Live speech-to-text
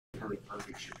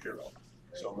Irving Shapiro.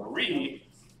 So Marie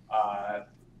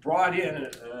brought in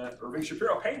an Irving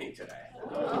Shapiro painting today,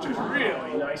 which was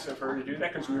really nice of her to do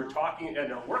that because we were talking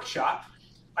at a workshop.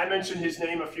 I mentioned his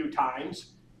name a few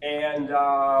times, and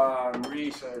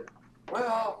Marie said,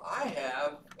 well, I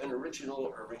have an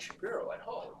original Irving Shapiro at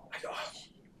home. I thought,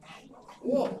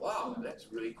 whoa, wow, that's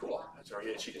really cool. That's how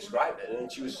she described it,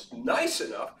 and she was nice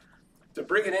enough to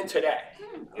bring it in today.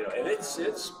 You know, and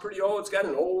it's pretty old. It's got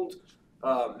an old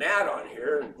mat on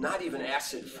here, not even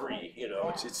acid free. You know,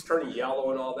 it's turning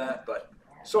yellow and all that. But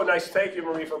so nice. Thank you,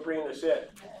 Marie, for bringing this in.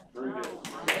 Very good.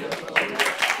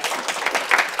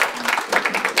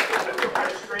 Kind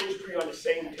of strange for you on the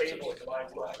same table as mine.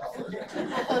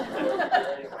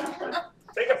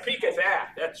 Take a peek at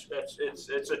that.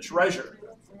 It's a treasure.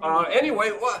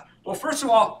 Anyway, well, first of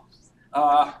all,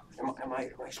 am I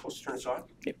supposed to turn this on?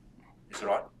 Yep. Is it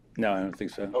on? No, I don't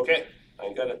think so. Okay,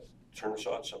 I gotta turn this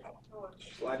on somehow.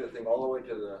 Slide the thing all the way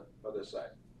to the other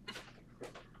side.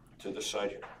 To this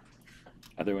side here.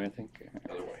 Other way, I think.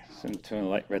 Other way.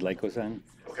 Until the red light goes on.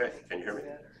 Okay, can you hear me?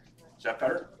 Is that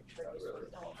better?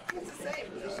 It's the same.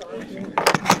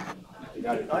 You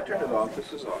got it. I turned it off.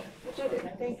 This is off.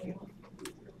 Thank you.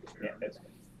 Yeah, that's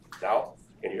Now?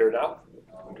 Can you hear it now?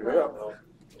 Turn it up.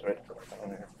 Right.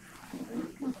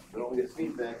 We don't get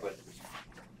feedback, but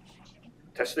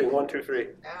Testing 1, 2, 3.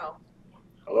 Ow.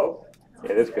 Hello?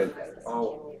 yeah, that's good.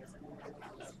 Oh.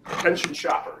 Attention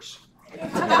shoppers. For the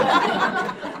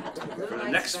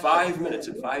next 5 minutes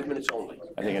and 5 minutes only.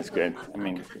 I think it's good. I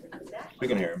mean, we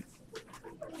can hear him.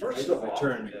 First of all,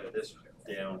 Turn this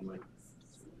down.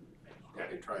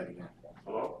 Yeah, you try it again.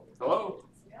 hello? Hello?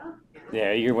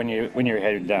 yeah, you're when you're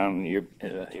headed down, you're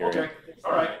Okay,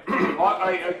 all right.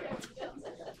 I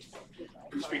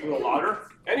speak a little louder.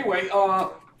 Anyway,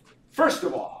 first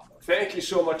of all, thank you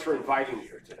so much for inviting me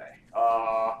here today,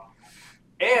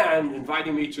 and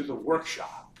inviting me to the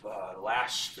workshop. The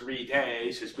last 3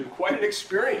 days has been quite an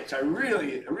experience. I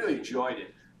really enjoyed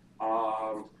it.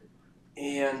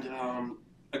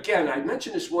 Again, I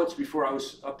mentioned this once before. I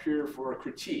was up here for a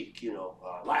critique,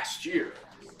 last year.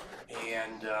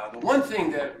 And the one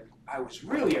thing that I was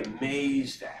really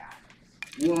amazed at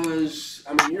was,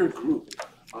 your group.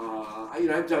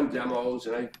 I've done demos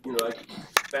and I've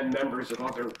been members of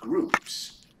other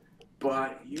groups,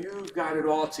 but you've got it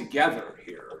all together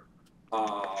here.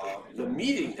 The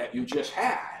meeting that you just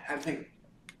had, I think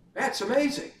that's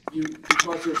amazing.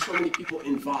 Because there's so many people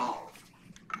involved.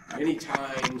 Many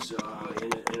times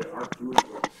in an art group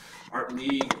or art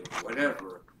league or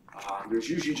whatever, there's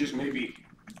usually just maybe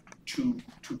two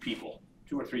people,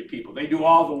 2 or 3 people. They do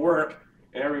all the work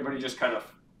and everybody just kind of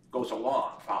goes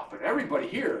along. But everybody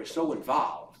here is so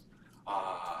involved.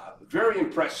 Very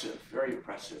impressive, very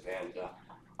impressive. And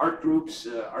art groups,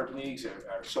 art leagues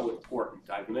are so important.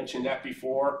 I've mentioned that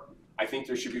before. I think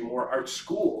there should be more art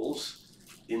schools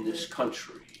in this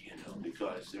country,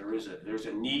 because there's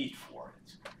a need for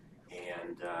it.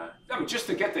 And just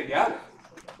to get together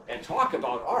and talk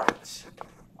about art,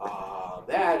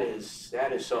 that is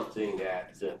something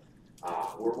that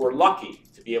we're lucky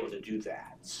to be able to do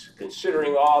that.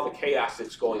 Considering all the chaos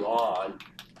that's going on,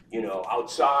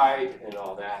 outside and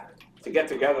all that, to get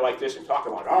together like this and talk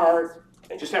about art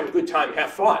and just have a good time,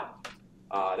 have fun.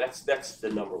 That's the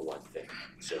 #1 thing.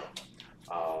 So.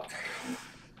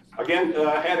 Again,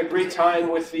 had a great time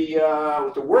with the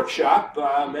workshop.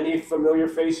 Many familiar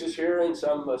faces here, and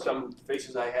some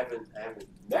faces I haven't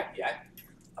met yet.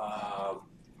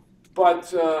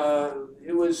 But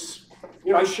it was,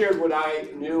 I shared what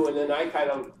I knew, and then I kind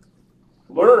of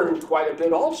learned quite a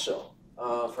bit also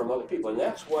from other people, and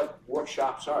that's what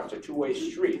workshops are. It's a two-way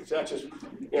street. It's not just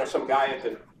some guy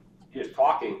is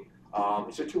talking.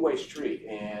 It's a two-way street,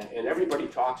 and everybody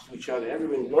talks to each other.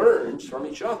 Everyone learns from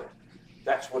each other.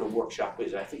 That's what a workshop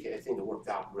is. I think it worked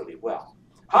out really well.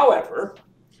 However,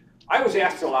 I was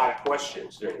asked a lot of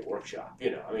questions during the workshop.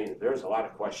 There's a lot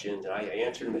of questions, and I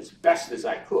answered them as best as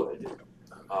I could.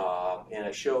 And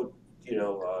I showed,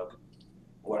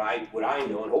 what I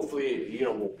know, and hopefully,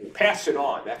 we'll pass it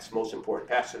on. That's most important.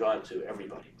 Pass it on to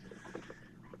everybody.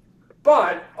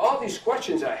 But all these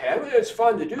questions I had, it's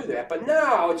fun to do that. But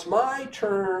now it's my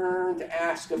turn to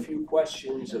ask a few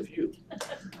questions of you.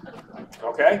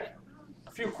 Okay?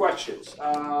 A few questions.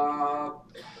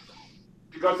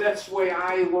 Because that's the way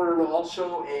I learn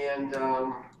also. And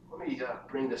let me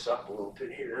bring this up a little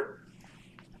bit here.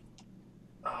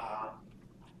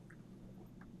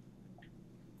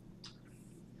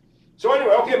 So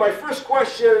anyway, okay, my first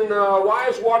question, why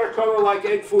is watercolor like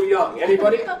egg foo young?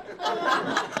 Anybody?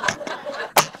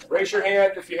 Raise your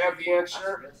hand if you have the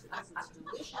answer. It's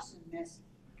delicious and messy.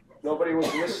 Nobody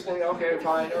was listening? Okay,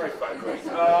 fine, all right, fine, great.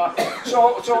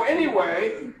 So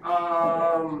anyway,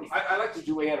 I like to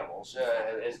do animals.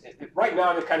 And right now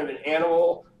I'm kind of an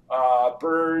animal,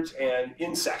 birds, and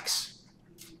insects.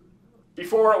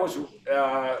 Before it was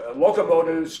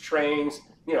locomotives, trains,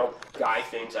 you know, guy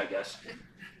things, I guess.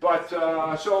 But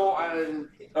so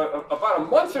about a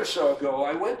month or so ago,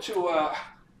 I went to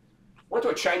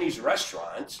a Chinese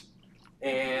restaurant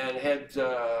and had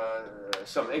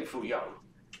some egg foo young.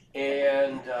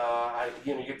 And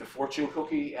you get the fortune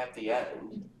cookie at the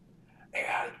end,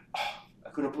 and I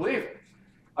couldn't believe it.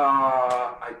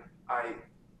 I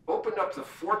opened up the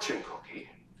fortune cookie,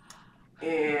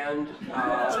 and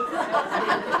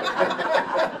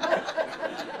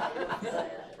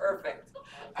Perfect.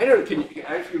 I don't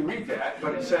know if you read that,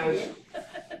 but it says,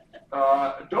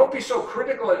 "Don't be so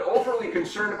critical and overly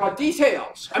concerned about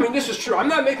details." I mean, this is true. I'm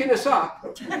not making this up.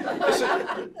 This is,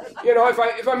 you know,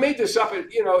 if I made this up,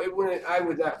 you know, it wouldn't. I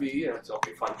would not be. You know, it's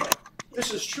okay, fine.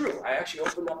 This is true. I actually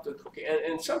opened up the cookie,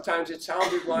 and sometimes it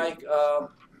sounded like,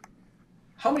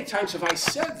 how many times have I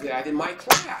said that in my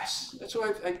class? That's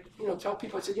why I you know, tell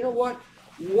people. I said, you know what?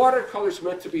 Watercolor's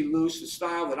meant to be loose. The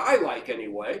style that I like,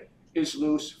 anyway, is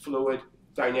loose, fluid,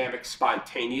 dynamic,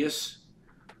 spontaneous.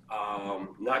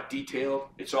 Not detailed.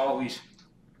 It's always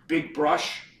big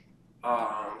brush.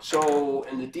 So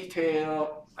in the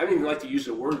detail, I don't even like to use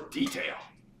the word detail.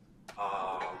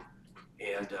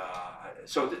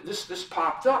 So this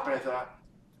popped up, and I thought,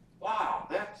 wow,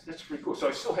 that's pretty cool. So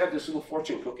I still have this little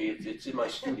fortune cookie. It's in my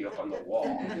studio up on the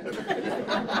wall.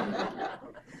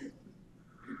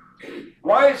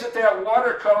 Why is it that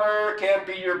watercolor can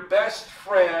be your best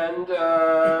friend,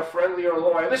 friendly or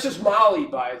loyal? This is Molly,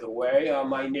 by the way,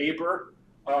 my neighbor.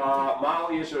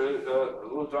 Molly is a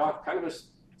little dog, kind of a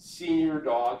senior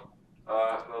dog,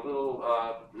 a little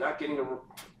not getting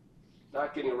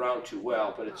around too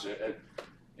well, but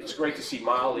it's great to see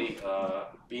Molly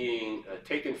being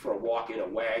taken for a walk in a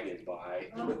wagon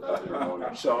by her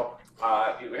owner. So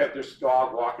you have this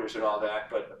dog walkers and all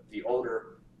that, but the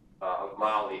owner of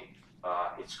Molly,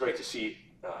 it's great to see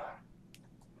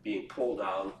being pulled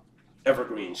down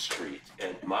Evergreen Street,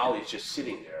 and Molly's just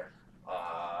sitting there.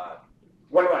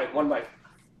 One of my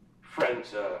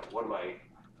friends, one of my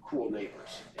cool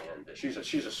neighbors, and she's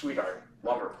a sweetheart,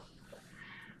 love her.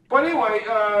 But anyway,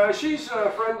 she's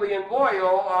friendly and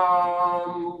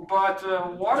loyal, but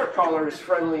watercolor is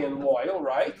friendly and loyal,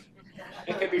 right?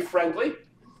 It can be friendly,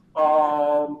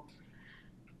 or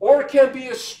it can be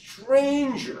a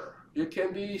stranger. It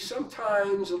can be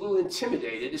sometimes a little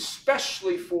intimidated,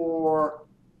 especially for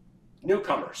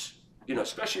newcomers, you know,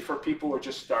 especially for people who are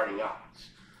just starting out.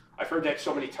 I've heard that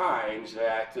so many times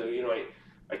that, you know,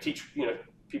 I teach, you know,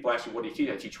 people ask me, what do you teach?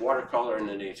 I teach watercolor, and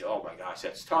then they say, oh my gosh,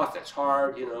 that's tough, that's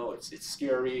hard, you know, it's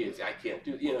scary, I can't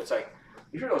do, you know, it's like,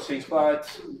 you hear those things, but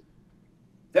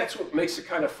that's what makes it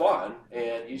kind of fun,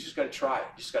 and you just got to try it.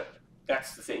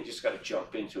 That's the thing, you just got to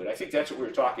jump into it. I think that's what we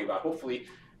were talking about. Hopefully,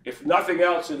 if nothing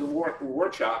else in the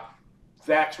workshop,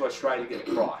 that's what's trying to get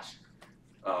across.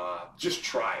 Just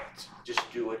try it, just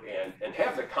do it, and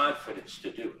have the confidence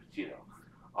to do it, you know.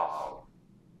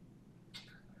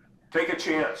 Take a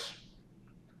chance.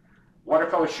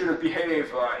 Watercolor shouldn't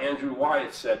behave. Andrew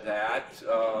Wyatt said that,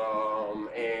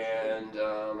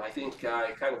 I think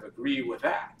I kind of agree with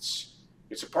that.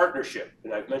 It's a partnership,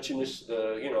 and I've mentioned this,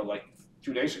 you know, like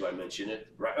 2 days ago I mentioned it,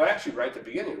 actually right at the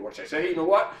beginning, which I say, hey, you know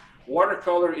what?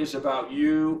 Watercolor is about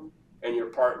you and your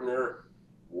partner,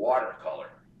 watercolor.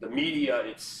 The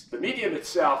medium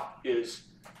itself is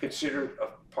considered a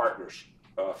partnership,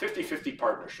 50-50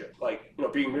 partnership, like, you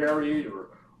know, being married or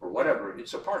whatever.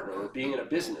 It's a partner, or being in a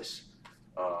business.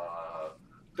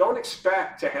 Don't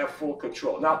expect to have full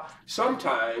control. Now,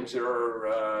 sometimes there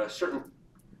are certain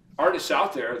artists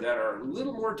out there that are a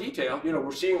little more detailed. You know,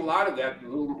 we're seeing a lot of that, a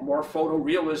little more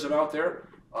photorealism out there,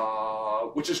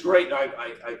 which is great.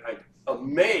 I'm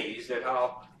amazed at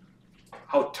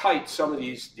how tight some of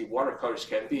the watercolors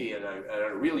can be, and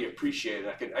I really appreciate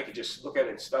it. I could just look at it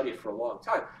and study it for a long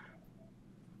time.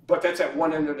 But that's at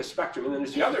one end of the spectrum, and then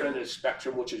there's the other end of the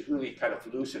spectrum, which is really kind of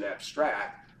loose and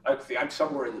abstract. I'm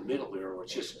somewhere in the middle here,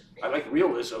 which is, I like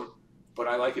realism, but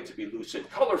I like it to be loose and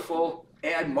colorful.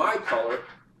 Add my color.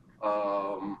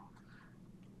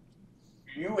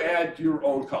 You add your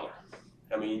own color.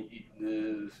 I mean,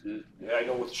 I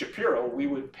know with Shapiro, we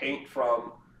would paint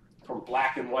from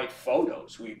black and white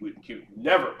photos. We would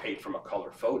never paint from a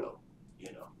color photo,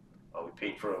 you know. We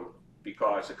paint from,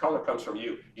 because the color comes from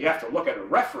you. You have to look at a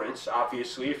reference,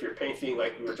 obviously. If you're painting,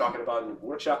 like we were talking about in the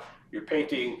workshop, you're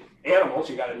painting animals,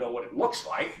 you got to know what it looks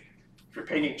like. If you're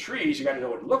painting trees, you got to know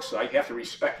what it looks like. You have to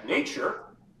respect nature.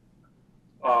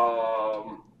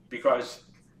 because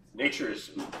nature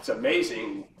is, it's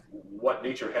amazing what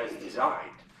nature has designed.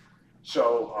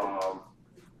 So,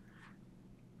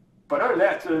 but other than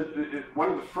that,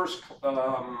 one of the first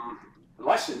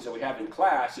lessons that we have in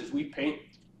class is we paint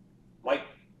like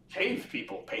cave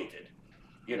people painted,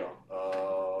 you know,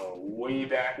 way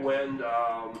back when,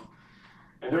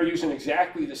 and they're using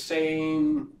exactly the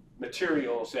same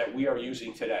materials that we are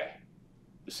using today.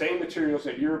 The same materials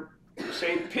that the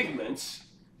same pigments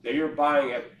that you're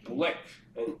buying at Blick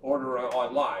and order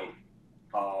online.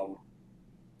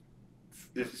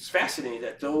 It's fascinating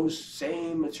that those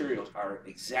same materials are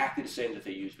exactly the same that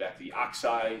they used back. The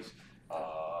oxides,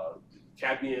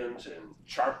 cadmiums and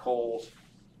charcoals,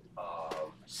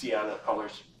 sienna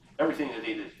colors, everything that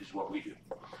they did is what we do.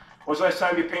 When was the last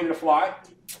time you painted a fly?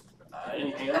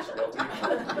 Anything else?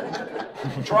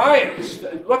 Try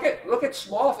it. Look at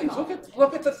small things.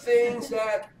 Look at the things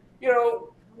that, you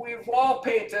know, we've all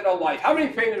painted a light. How many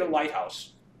painted a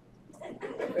lighthouse?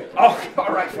 Oh,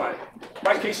 all right, fine.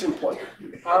 My case in point.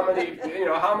 How many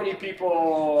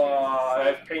people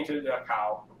have painted a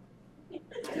cow?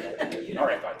 All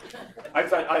right, fine.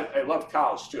 I love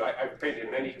cows too. I've painted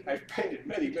many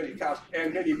cows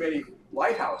and many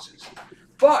lighthouses.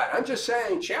 But I'm just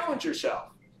saying, challenge yourself.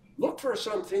 Look for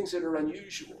some things that are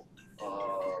unusual.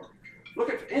 Look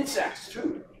at insects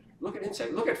too. Look at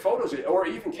insects. Look at photos, or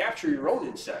even capture your own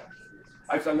insect.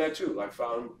 I've done that too. I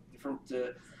found different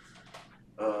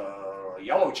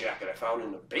yellow jacket I found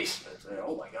in the basement.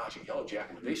 Oh my gosh, a yellow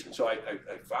jacket in the basement. So I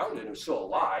found it. It was still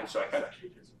alive. So I kind of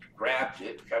grabbed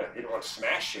it. Kind of didn't want to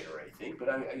smash it or anything, but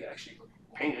I actually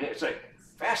painted it. It's like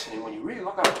fascinating when you really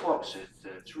look up close.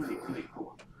 It's really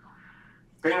cool.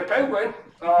 Painted a penguin.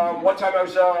 One time I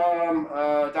was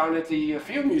down at the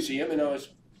Field Museum, and I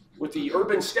was with the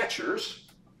Urban Sketchers,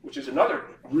 which is another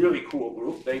really cool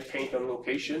group. They paint on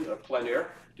location, plein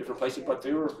air, different places. But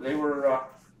we were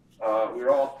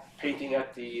all painting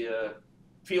at the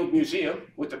Field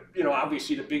Museum with the, you know,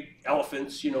 obviously the big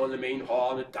elephants, you know, in the main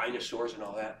hall, and the dinosaurs and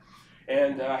all that.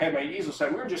 And I had my easel set.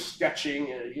 We were just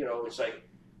sketching, and you know, it was like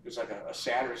a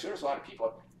Saturday. So there was a lot of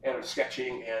people. And I'm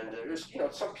sketching, and there's, you know,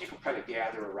 some people kind of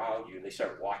gather around you, and they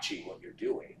start watching what you're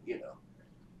doing, you know.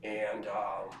 And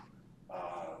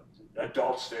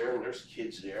adults there, and there's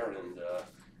kids there,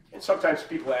 and sometimes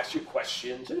people ask you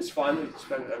questions, and it's fun.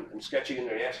 I'm sketching, and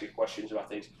they ask you questions about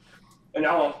things. And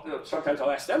sometimes I'll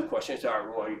ask them questions.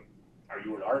 Are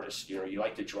you an artist? You know, you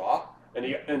like to draw? And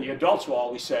the adults will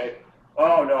always say,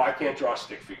 "Oh no, I can't draw a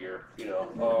stick figure. You know,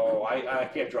 oh I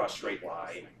can't draw a straight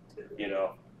line. You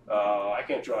know." I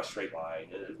can't draw a straight line.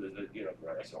 You know,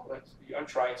 I said, well, I'm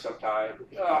trying sometime.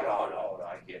 No,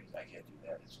 I can't do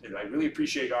that. And I really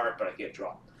appreciate art, but I can't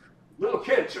draw. Little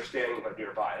kids are standing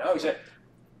nearby, and I always say,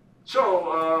 "So,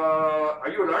 are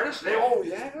you an artist?" They, "Oh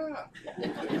yeah."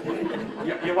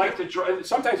 you like to draw? And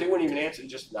sometimes they wouldn't even answer; they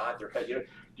just nod their head. You know, do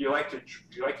you like to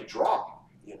draw?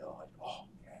 You know, like, oh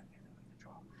yeah, I like to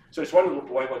draw. So this one little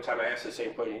boy, one time I asked the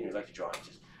same question, "You like to draw?"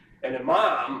 And the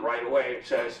mom right away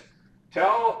says,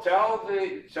 Tell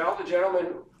the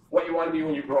gentleman what you want to be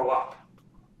when you grow up.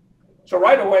 So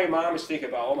right away, mom is thinking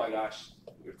about, oh my gosh,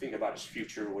 you're thinking about his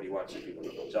future, what he wants to be when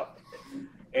he grows up.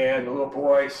 And the little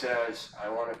boy says, I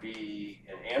want to be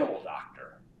an animal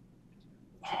doctor.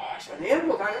 Oh, I said, an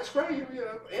animal doctor? That's great, you'll be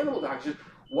an animal doctor. He says,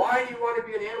 why do you want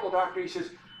to be an animal doctor? He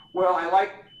says, well,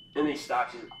 and he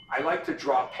stops, he says, I like to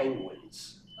draw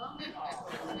penguins.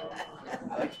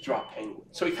 I like to draw penguins.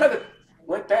 So he kind of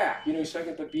went back, you know, he's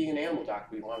talking about being an animal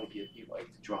doctor. We wanted to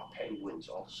like to draw penguins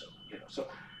also, you know. So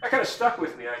that kind of stuck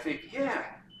with me. I think, yeah.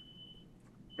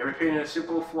 You ever painted a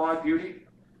simple, flawed beauty?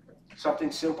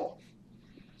 Something simple.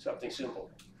 Something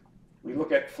simple. We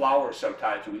look at flowers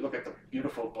sometimes, we look at the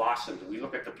beautiful blossoms, we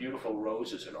look at the beautiful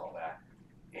roses and all that.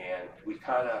 And we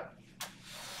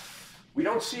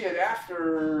don't see it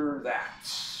after that.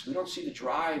 We don't see the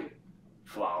dry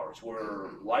flowers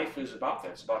where life is about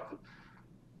that. It's about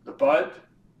the bud,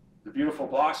 the beautiful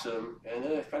blossom, and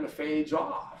then it kind of fades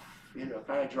off, you know,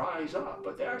 kind of dries up.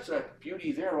 But there's a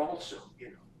beauty there also, you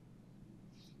know.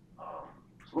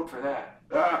 So look for that.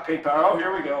 Paint powder. Oh,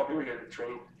 here we go.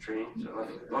 Train. So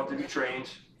love to do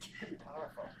trains.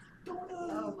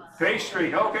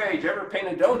 Pastry. Okay, did you ever paint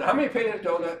a donut? How many painted a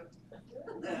donut?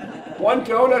 One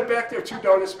donut back there, two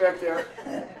donuts back there.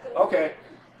 Okay,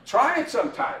 try it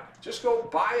sometime. Just go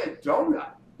buy a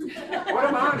donut. Put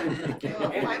them on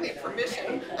and I need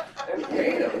permission. and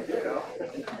paint them, you know.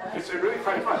 It's really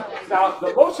fun. Now,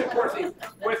 the most important thing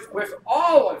with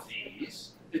all of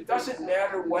these, it doesn't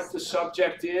matter what the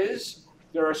subject is.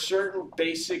 There are certain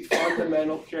basic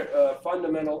fundamental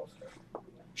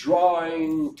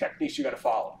drawing techniques you got to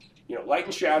follow. you know, light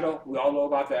and shadow, we all know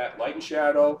about that. Light and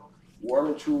shadow, warm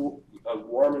and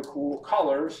cool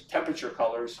colors, temperature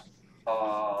colors,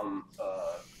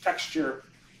 texture,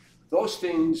 those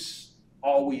things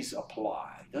always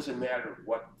apply. Doesn't matter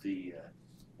what the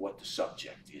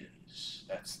subject is.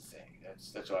 That's the thing.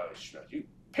 That's what I always stress. You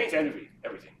paint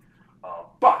everything,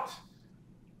 but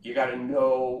you got to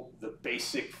know the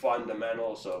basic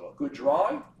fundamentals of a good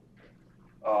drawing.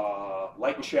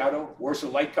 Light and shadow. Where's the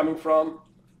light coming from?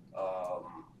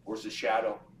 Where's the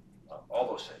shadow? All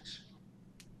those things.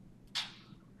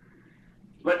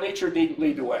 Let nature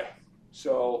lead the way.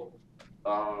 So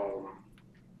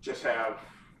just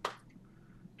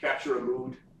capture a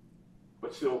mood,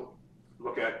 but still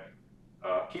look at,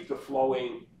 keep the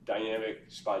flowing, dynamic,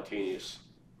 spontaneous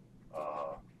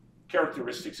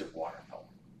characteristics of watercolor.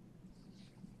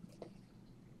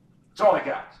 That's all I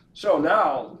got. So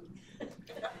now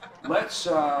let's do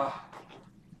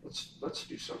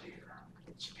something here.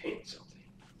 Let's paint something.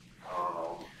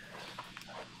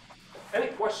 Any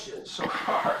questions so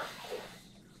far?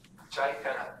 Which I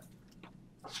kind of,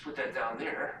 let's put that down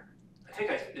there. I think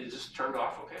it just turned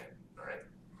off okay. All right.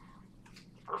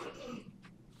 Perfect.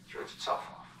 Turns itself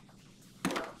off.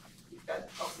 You've got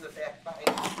help in the back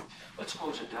behind. Let's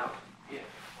close it down. Yeah,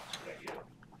 that's a good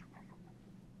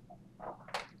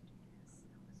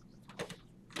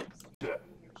idea.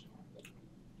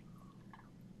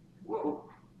 Whoa.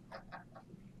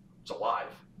 It's alive.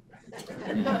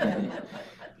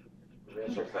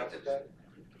 Is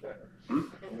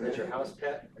your house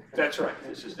pet? That's right.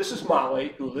 This is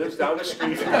Molly, who lives down the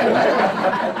street.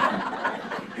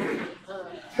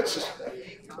 This is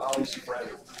Molly's friend.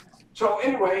 So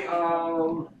anyway,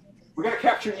 we got to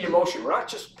capture the emotion. We're not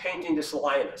just painting this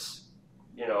lioness.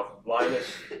 You know,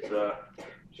 lioness is a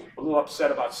little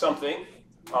upset about something,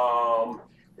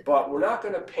 but we're not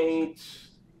going to paint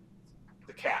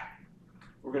the cat.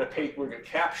 We're going to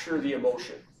capture the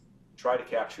emotion. Try to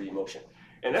capture the emotion.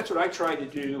 And that's what I tried to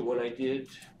do when I did,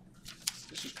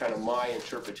 this is kind of my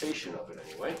interpretation of it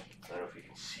anyway. I don't know if you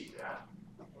can see that.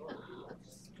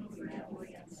 You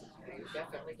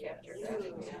definitely captured that.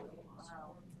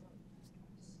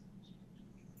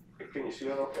 Can you see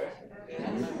that okay?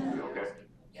 Okay.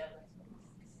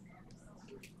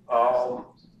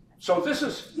 So this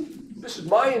is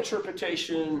my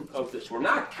interpretation of this. We're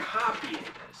not copying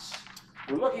this.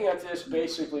 We're looking at this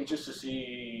basically just to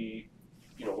see,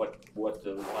 you know, what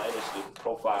the lioness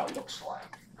profile looks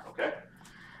like. Okay.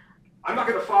 I'm not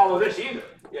going to follow this either.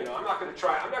 You know, I'm not going to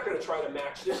try to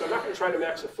match this. I'm not going to try to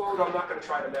match the photo. I'm not going to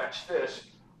try to match this.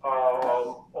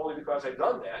 Only because I've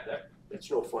done that. It's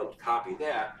no fun to copy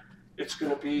that. It's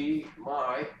going to be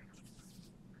my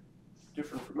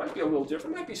different. It might be a little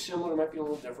different. Might be similar. Might be a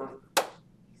little different.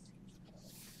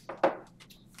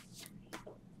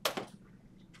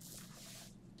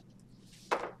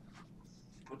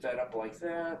 Put that up like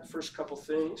that. First couple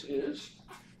things is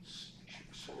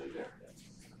something there.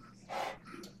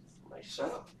 Nice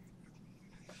setup.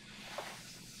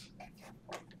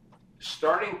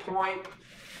 Starting point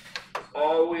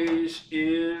always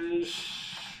is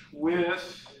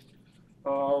with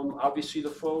obviously the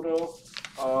photo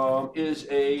is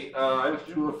I have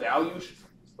to do a value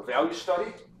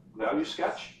study, value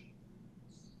sketch,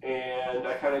 and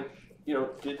I kind of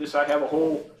did this. I have a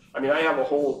whole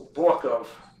book of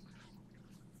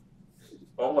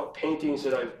all the paintings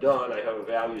that I've done. I have a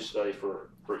value study for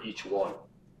each one.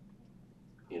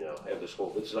 I have this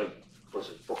whole. It's like, what's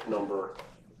it?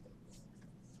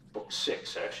 Book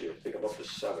 6 actually. I think I'm up to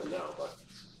 7 now, but.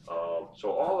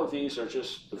 So all of these are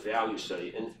just the value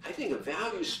study, and I think a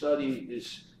value study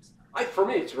is, for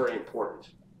me, it's very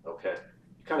important. Okay, it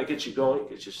kind of gets you going.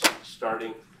 It's just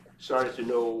starting to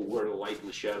know where the light and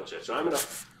the shadows are. So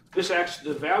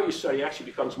the value study actually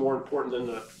becomes more important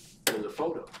than the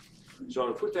photo. So I'm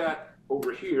gonna put that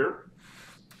over here.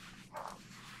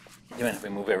 Do you mind if we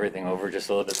move everything over just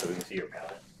a little bit so we can see your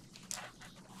palette?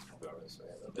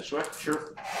 This way,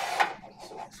 sure.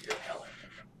 So we can see your palette.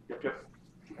 Yep.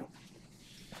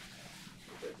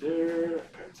 Put that there.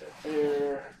 Put that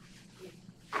there.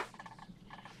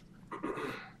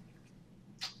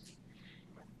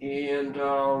 And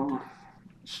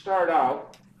start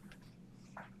out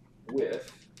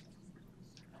with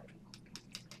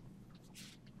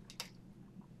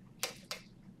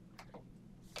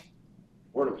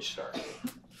where do we start?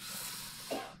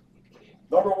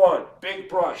 Number 1, big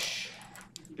brush,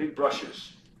 big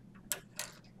brushes.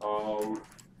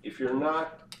 If you're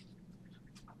not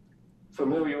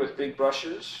familiar with big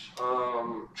brushes,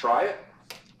 try it.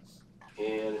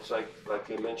 And it's like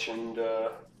I mentioned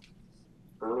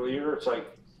earlier, it's like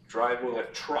driving a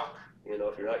truck. You know,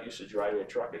 if you're not used to driving a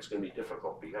truck, it's going to be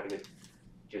difficult. But you got to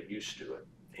get used to it,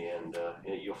 and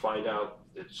you'll find out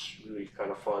it's really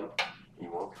kind of fun. You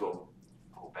won't go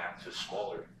back to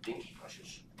smaller dinky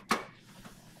brushes.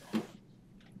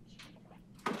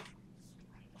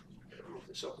 Move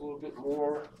this up a little bit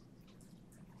more.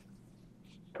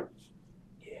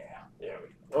 Yeah, there we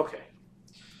go. Okay.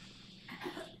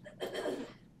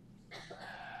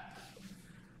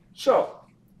 So,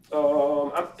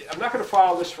 I'm not going to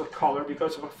file this for color,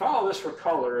 because if I file this for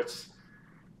color, it's,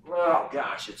 oh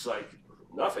gosh, it's like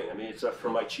nothing. I mean, it's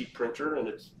from my cheap printer, and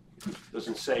it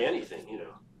doesn't say anything, you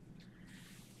know.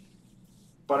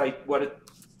 But what it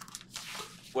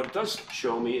does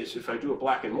show me is if I do a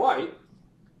black and white,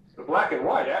 the black and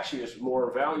white actually is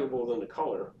more valuable than the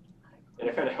color, and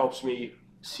it kind of helps me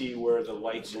see where the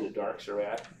lights and the darks are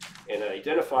at, and it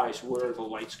identifies where the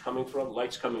light's coming from.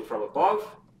 Light's coming from above,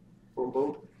 boom,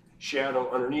 boom. Shadow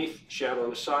underneath, shadow on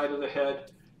the side of the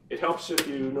head. It helps if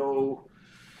you know,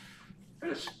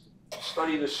 kind of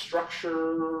study the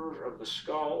structure of the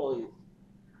skull, and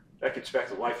that gets back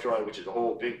to life drawing, which is a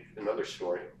whole big another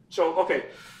story. So,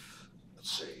 okay, let's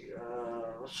see.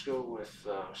 Let's go with,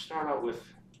 start out with,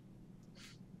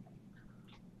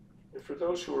 and for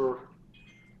those who are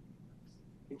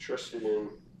interested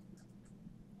in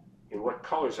what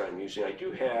colors I'm using, I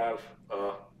do have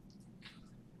a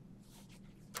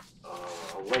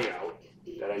layout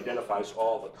that identifies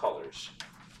all the colors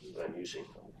that I'm using.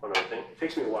 One other thing, it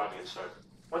takes me a while to get started.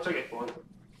 Once I get one,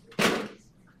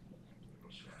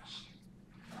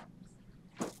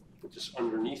 put this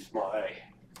underneath my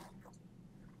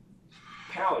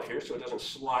palette here so it doesn't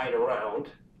slide around.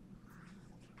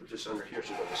 Put this under here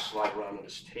so it doesn't slide around on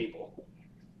this table.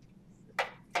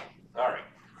 All right.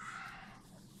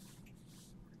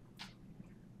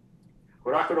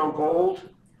 Watercolor Gold,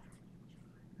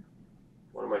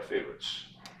 one of my favorites.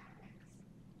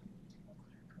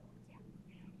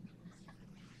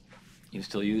 You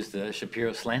still use the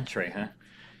Shapiro slant tray, huh?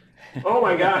 Oh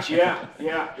my gosh, yeah,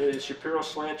 yeah. The Shapiro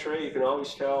slant tray, you can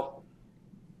always tell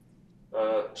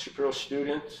Shapiro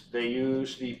students, they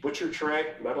use the butcher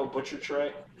tray, metal butcher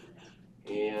tray,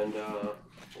 and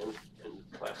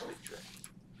plastic tray.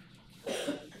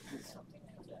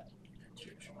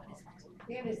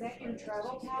 Dan, is that your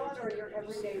travel palette or your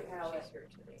everyday palette?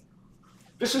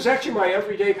 This is actually my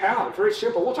everyday palette, very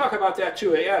simple. We'll talk about that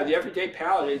too. Yeah, the everyday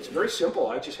palette, it's very simple.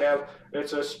 I just have,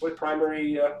 it's a split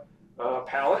primary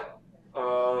palette,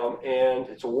 and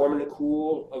it's a warm and a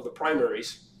cool of the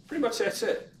primaries. Pretty much that's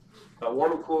it.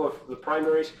 Warm and cool of the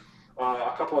primaries,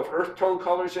 a couple of earth tone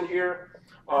colors in here,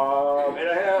 and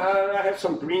I have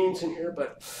some greens in here,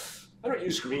 but I don't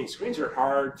use greens. Greens are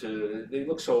hard to, they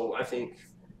look so, I think,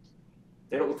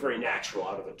 they don't look very natural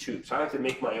out of a tube. So I have to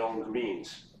make my own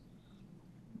greens.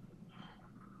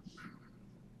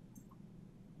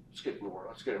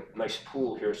 Let's get a nice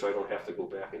pool here so I don't have to go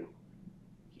back and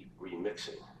keep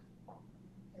remixing.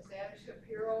 Is that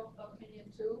Shapiro opinion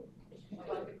too,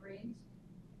 about the greens?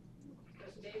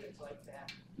 Because David's like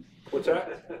that. What's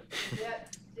that? Is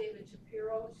that David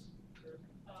Shapiro's,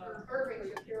 Irving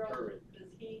Shapiro,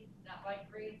 does he not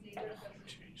like greens either?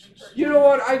 You know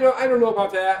what? I don't know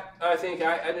about that. I think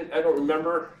I don't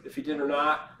remember if he did or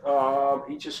not.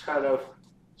 He just kind of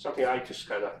something I just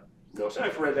kind of know. So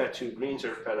I've read that too. Greens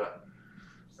are kind of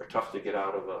tough to get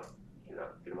out of a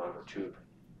get them out of a tube.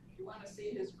 If you want to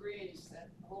see his greens, that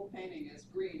whole painting is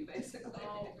green, basically.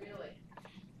 Oh, really?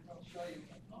 I'll show you.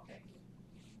 Okay.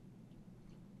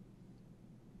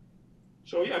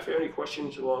 So yeah, if you have any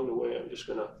questions along the way, I'm just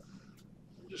gonna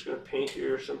paint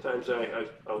here. Sometimes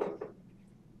I'll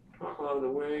talk along the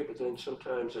way, but then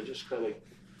sometimes I just kind of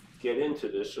get into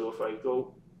this. So if I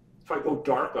go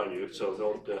dark on you, so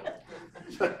don't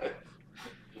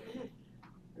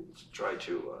let's try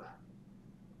to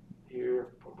here,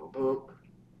 boom, boom, boom.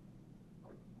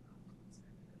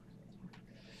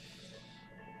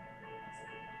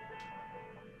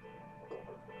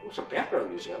 What's some background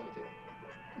music out there?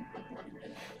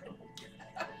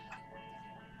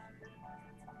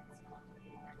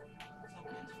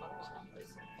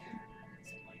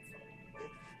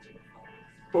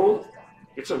 Boom.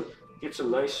 Get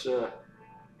some nice some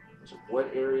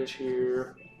wet areas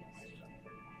here.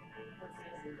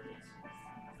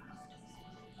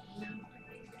 You're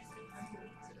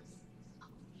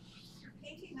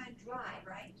painting on dry,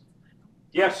 right?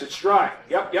 Yes, it's dry.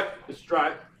 Yep, it's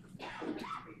dry.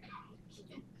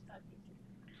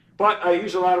 But I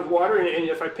use a lot of water, and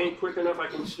if I paint quick enough, I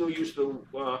can still use the.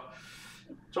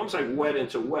 It's almost like wet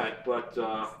into wet, but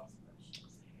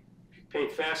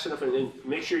paint fast enough, and then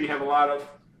make sure you have a lot of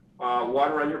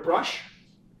water on your brush,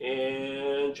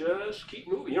 and just keep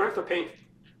moving. You don't have to paint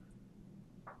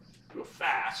real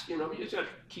fast, you know, you just have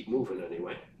to keep moving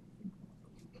anyway.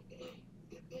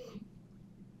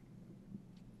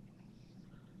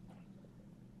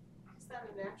 Is that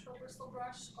a natural bristle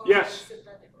brush? Or Yes.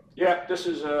 synthetic? Yeah, this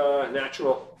is a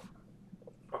natural,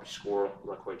 probably squirrel, I'm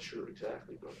not quite sure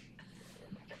exactly, but.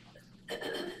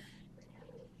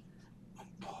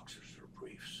 Boxers or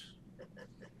briefs. Can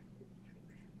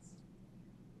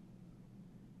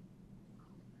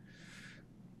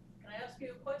I ask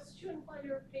you a question while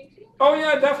you're painting? Oh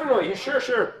yeah, definitely, sure.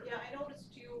 Yeah, I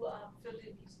noticed you filled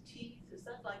in these teeth. Is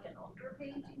that like an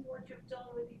underpainting, what you've done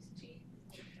with these teeth?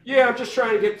 Yeah, I'm just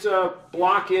trying to get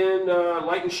block in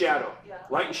light and shadow. Yeah.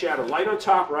 Light and shadow. Light on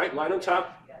top, right? Light on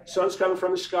top. Yeah. Sun's coming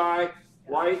from the sky.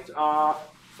 Light,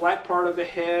 flat part of the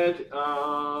head.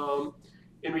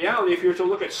 In reality, if you were to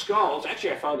look at skulls,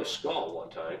 actually I found a skull one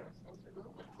time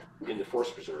in the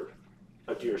forest preserve,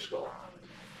 a deer skull.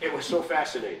 It was so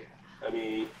fascinating. I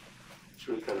mean, it's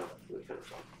really kind of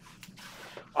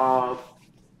fun.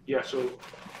 Yeah, so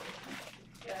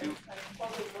Yeah, I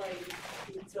probably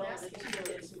you fill the teeth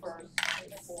in first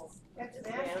before. That's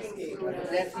masking fluid.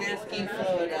 That's masking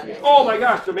fluid on it. oh my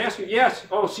gosh, the masking, yes.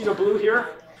 Oh, see the blue here?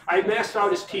 I masked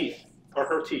out his teeth, or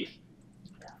her teeth.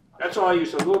 That's all I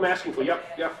used, a little masking fluid.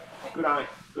 Yep. Good eye.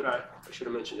 I should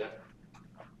have mentioned that.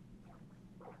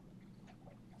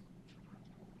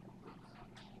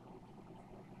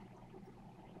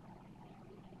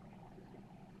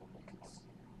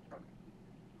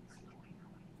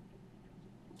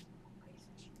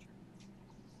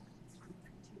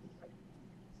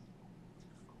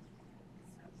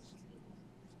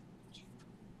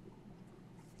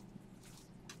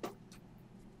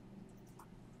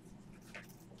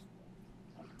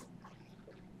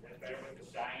 Better with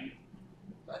the shine,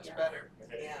 Much better.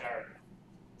 because it's Yeah. dark.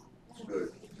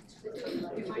 Good. It might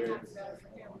not be better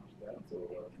for him.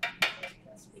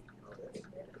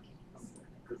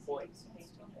 Good point.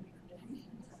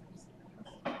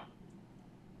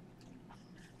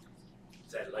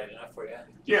 Is that light enough for you?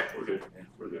 Yeah, we're good.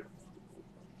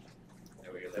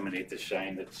 There we eliminate the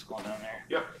shine that's going on there.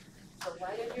 So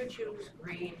why did you choose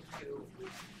green to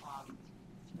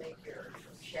make your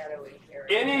shadowy area?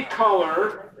 Any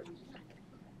color,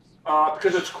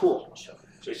 because it's cool.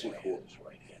 Say some cool.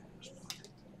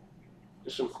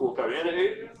 There's some cool color, and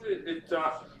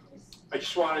I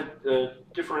just wanted to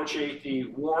differentiate the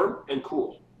warm and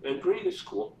cool. And green is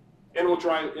cool, and it'll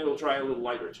dry a little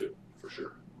lighter too, for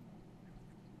sure.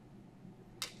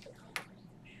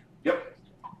 Yep.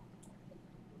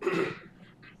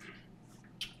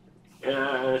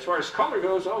 And as far as color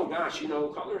goes, oh gosh, you know,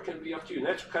 color can be up to you. And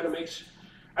that's what kind of makes,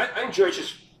 I enjoy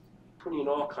just putting in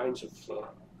all kinds of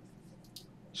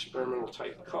experimental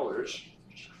type colors,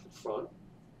 just for fun.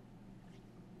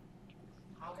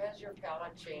 How has your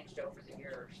palette changed over the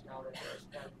years now that there's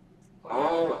been?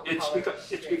 Oh, it's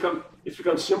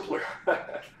become simpler.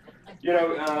 You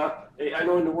know, I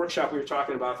know in the workshop we were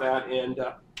talking about that, and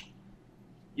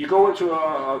you go into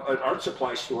an art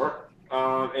supply store,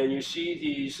 and you see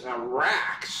these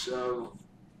racks of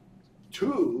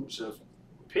tubes of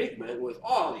pigment with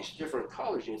all these different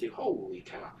colors, and you think, holy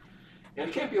cow. And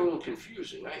it can be a little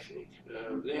confusing, I think.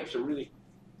 They have some really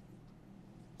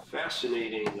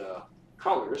fascinating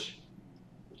colors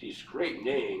with these great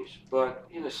names, but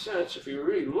in a sense, if you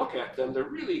really look at them, they're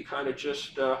really kind of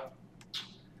just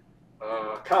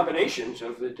combinations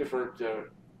of the different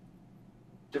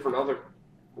other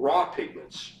raw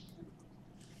pigments.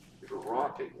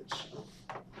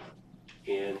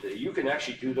 And you can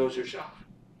actually do those yourself.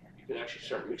 You can actually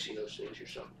start mixing those things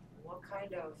yourself. What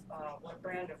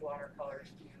brand of watercolors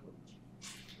do you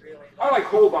really like? I like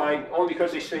Holbein only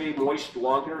because they stay moist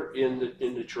longer in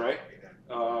the tray.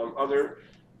 Other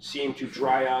seem to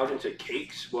dry out into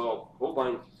cakes. Well,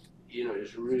 Holbein, you know,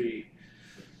 is really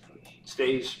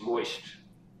stays moist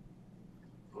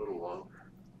a little longer.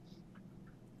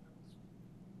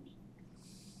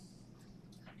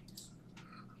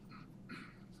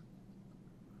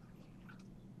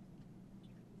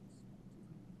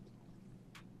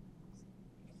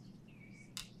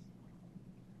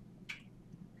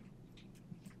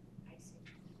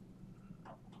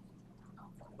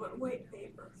 But wait,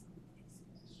 paper.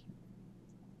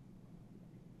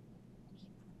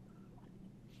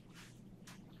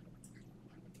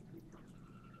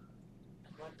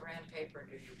 What brand paper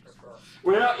do you prefer?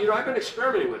 Well, you know, I've been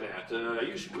experimenting with that.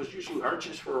 I was using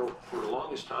Arches for the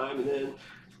longest time, and then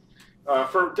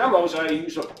for demos, I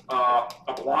use a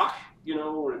block, you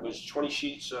know, where it was 20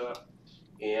 sheets,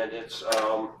 and it's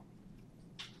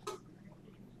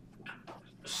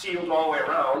sealed all the way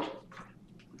around.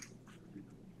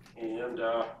 And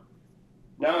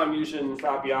now I'm using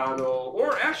Fabiano,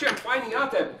 or actually I'm finding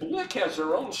out that Blick has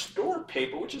their own store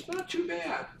paper, which is not too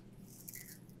bad.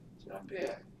 It's not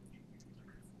bad.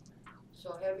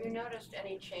 So have you noticed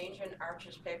any change in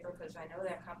Arches paper? Because I know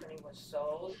that company was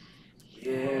sold.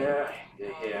 Yeah,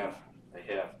 they have. They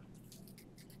have.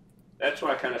 That's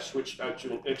why I kind of switched out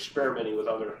to experimenting with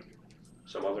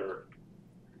some other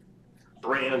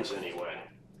brands anyway.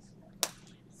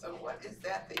 So what is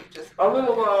that you just? A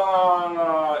little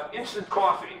instant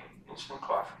coffee. Instant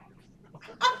coffee.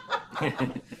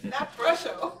 Not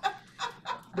Brusho.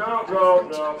 No,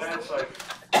 that's like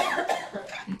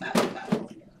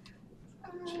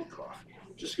instant coffee.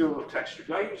 Just give it a little texture.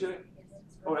 Did I use it?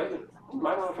 Oh, I don't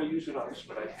know if I used it on this,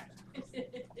 but I.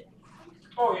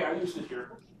 Oh yeah, I used it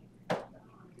here.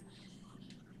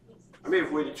 I may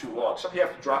have waited too long. Some you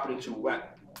have to drop it into a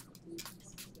wet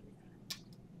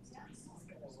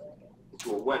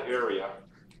area.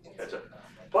 That's it.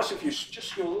 Plus, if you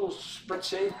just do a little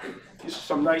spritzing, gives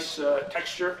some nice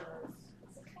texture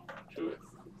to it.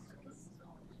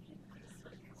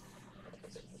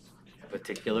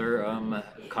 Particular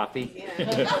coffee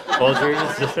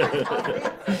cultures.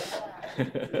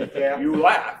 You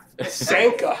laugh.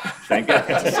 Sanka. Sanka.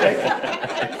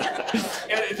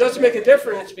 And it doesn't make a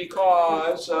difference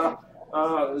because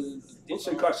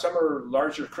instant coffee, some are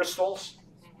larger crystals,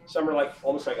 some are like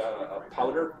almost like a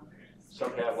powder,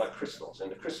 some have like crystals,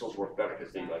 and the crystals work better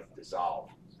because they like dissolve.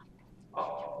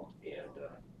 All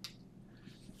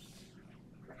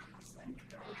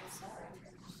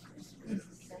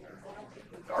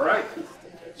right,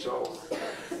 so.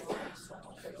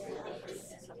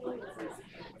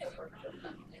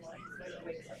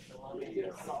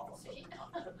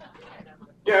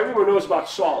 Yeah, everyone knows about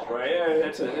salt, right? Yeah,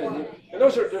 and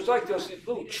there's like those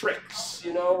little tricks,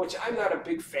 you know, which I'm not a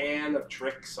big fan of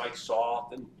tricks like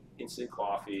salt and instant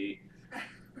coffee.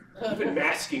 Even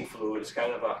masking fluid is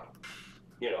kind of a,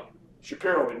 you know,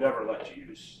 Shapiro would never let you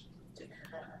use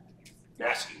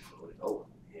masking fluid. Oh,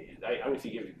 I don't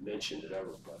think you even mentioned it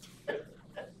ever, but never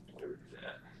do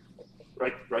that.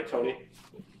 Right, Tony?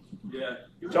 Yeah.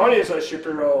 Tony is a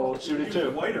Shapiro student Use too.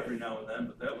 white every now and then,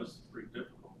 but that was pretty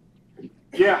difficult.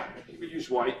 Yeah, you could use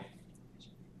white.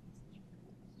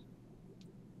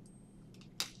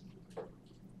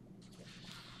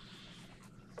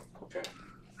 Okay.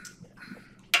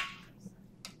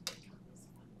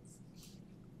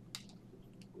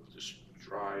 We'll just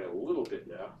dry a little bit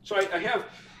now. So I have,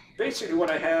 basically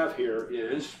what I have here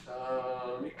is,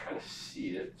 let me kind of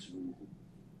see it.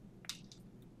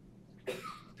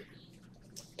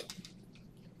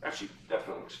 Actually,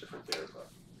 definitely looks different there, but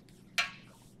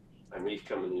I may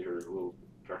come in here a little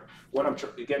dark. What I'm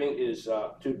getting is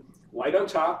to light on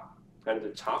top, kind of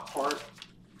the top part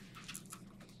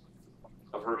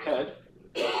of her head.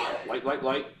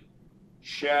 Light.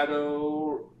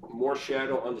 Shadow, more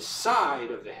shadow on the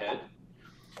side of the head.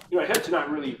 You know, heads are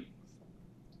not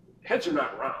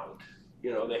round.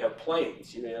 You know, they have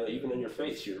planes. You know, even on your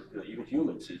face, even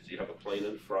humans, you have a plane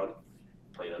in the front,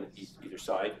 plane on either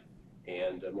side,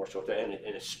 and more so,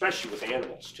 and especially with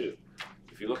animals too.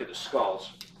 If you look at the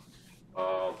skulls,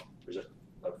 there's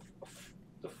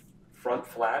the front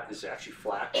flat is actually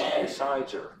flat, and the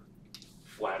sides are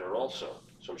flatter also.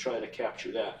 So I'm trying to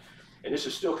capture that. And this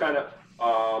is still kind of,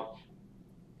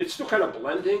 it's still kind of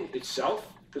blending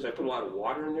itself because I put a lot of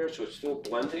water in there, so it's still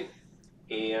blending.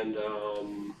 And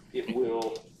it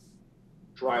will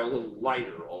dry a little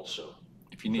lighter also.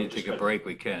 If you need to take a break,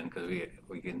 we can, because we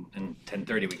can, in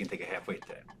 10:30, we can take a halfway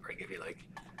break if you like.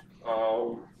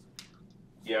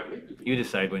 Yeah, maybe. You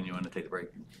decide when you want to take the break.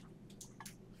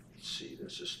 Let's see,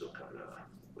 this is still kind of,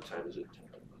 what time is it?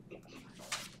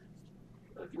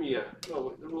 Give me a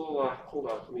little,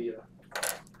 hold on, let me, I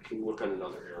can work on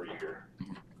another area here.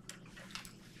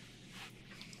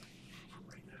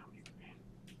 Right now.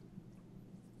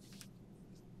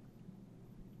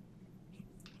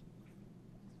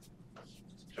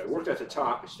 So I worked at the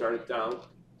top, I started down,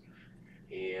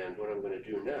 and what I'm going to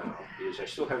do now is I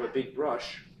still have a big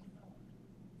brush.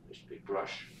 This big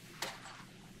brush.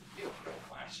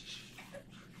 Glasses.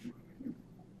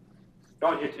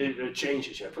 Oh, it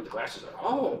changes. I put the glasses on.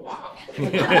 Oh, wow.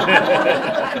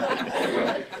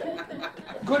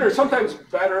 Good, or sometimes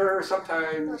better,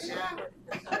 sometimes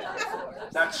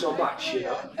not so much, you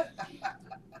know.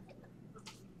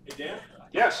 Hey, Dan?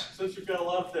 Yes. Since you've got a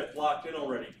lot of that blocked in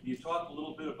already, can you talk a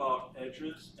little bit about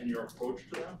edges and your approach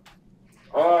to them?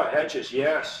 Oh, edges,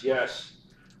 yes.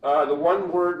 The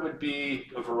one word would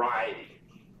be a variety.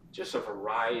 Just a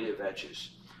variety of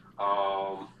edges.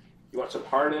 You want some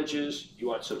hard edges, you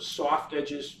want some soft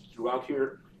edges throughout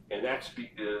here, and that's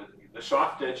the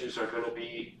soft edges are going to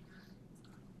be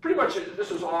pretty much,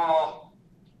 this is all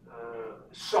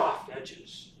soft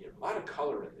edges. You know, a lot of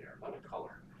color in there, a lot of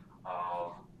color.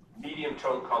 Medium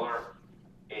tone color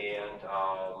and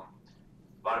a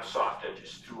lot of soft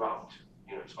edges throughout.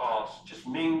 You know, it's all just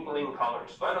mingling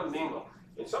colors. Let them mingle.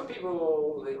 And some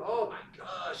people think, oh my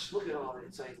gosh, look at all that.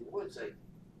 It's like, what? It's like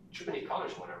too many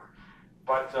colors, whatever.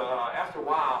 But after a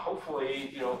while, hopefully,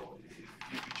 you know, if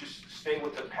you just stay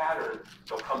with the pattern,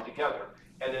 they'll come together.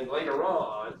 And then later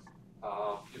on,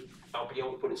 I'll be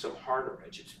able to put in some harder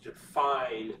edges to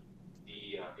define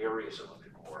the areas a little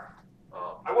bit more.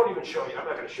 I won't even show you. I'm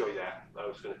not going to show you that. I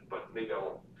was going to, but maybe I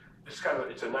won't. This kind of,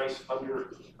 it's a nice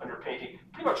underpainting.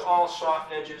 Pretty much all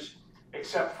soft edges,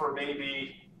 except for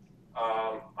maybe,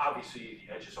 obviously,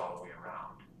 the edges all the way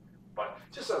around. But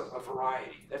just a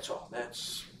variety. That's all.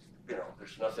 That's, you know,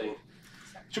 there's nothing.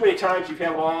 Too many times you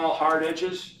have all hard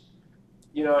edges.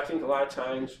 You know, I think a lot of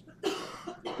times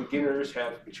beginners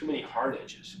have too many hard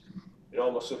edges. It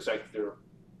almost looks like they're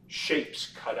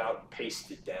shapes cut out and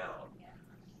pasted down.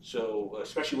 So,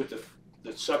 especially with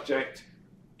the subject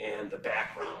and the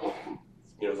background,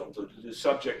 you know, the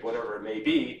subject, whatever it may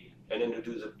be, and then to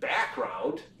do the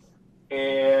background,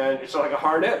 and it's like a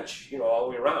hard edge, you know, all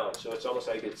the way around. So it's almost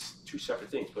like it's two separate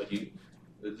things. But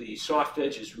the soft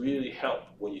edges really help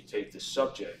when you take the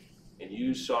subject and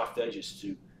use soft edges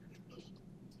to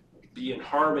be in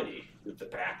harmony with the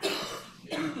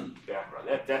background. Background.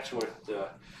 That's what.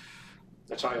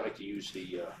 That's how I like to use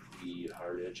the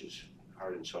hard edges,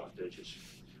 hard and soft edges.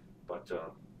 But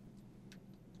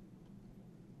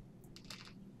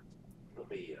let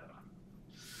me.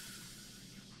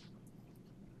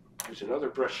 There's another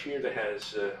brush here that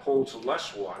has holds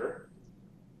less water.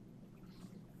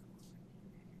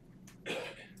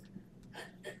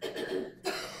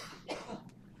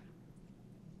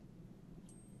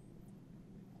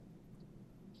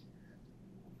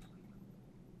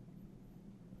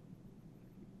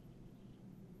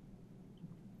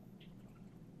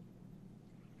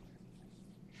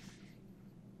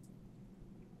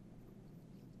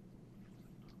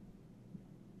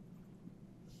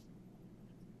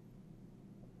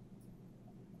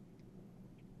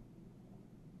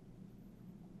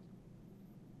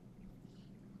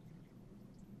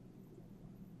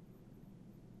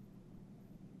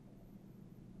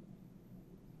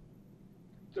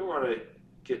 Don't want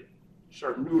to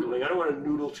start noodling. I don't want to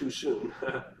noodle too soon.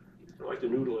 I don't like to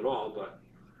noodle at all, but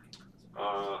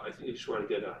I think I just want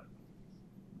to get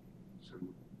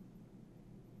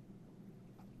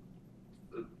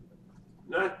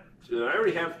I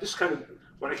already have this kind of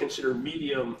what I consider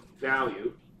medium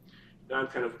value. Now I'm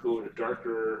kind of going to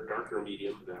darker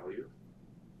medium value.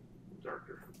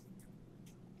 Darker.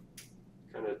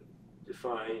 Kind of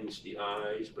defines the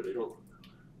eyes, but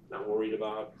not worried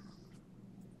about.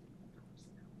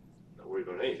 Not worried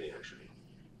about anything, actually.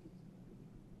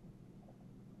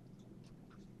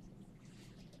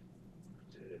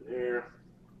 Put that in there.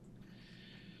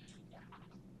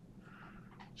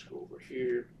 Let's go over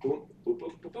here. Boom, boom,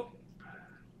 boom, boom, boom.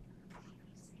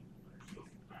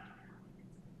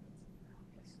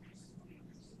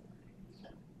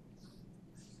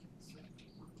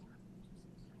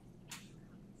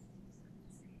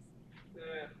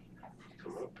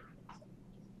 Come up.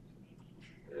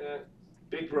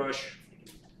 Big brush.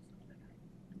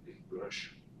 Big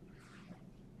brush.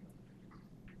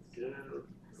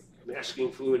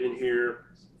 Masking fluid in here.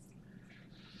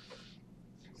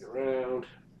 Around.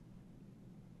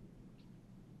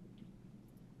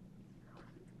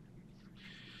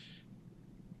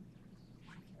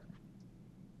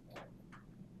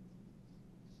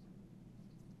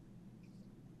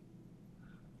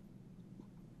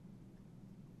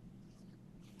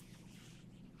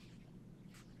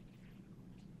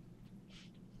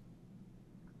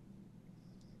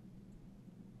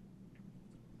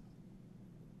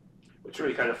 What's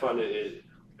really kind of fun is,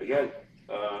 again,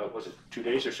 was it 2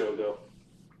 days or so ago,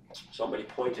 somebody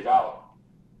pointed out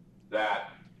that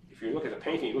if you look at the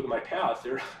painting, you look at my palettes,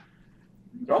 they're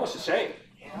almost the same.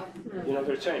 Yeah. You know,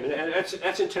 they're the same. And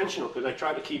that's intentional because I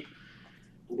try to keep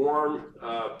warm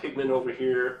pigment over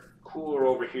here, cooler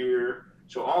over here.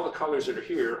 So all the colors that are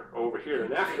here are over here.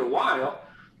 And after a while,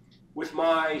 with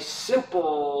my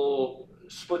simple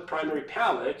split primary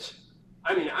palette,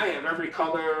 I mean, I have every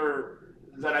color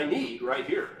that I need right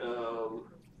here.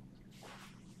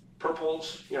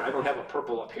 Purples, you know, I don't have a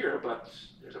purple up here, but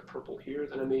there's a purple here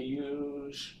that I may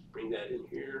use. Bring that in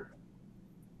here.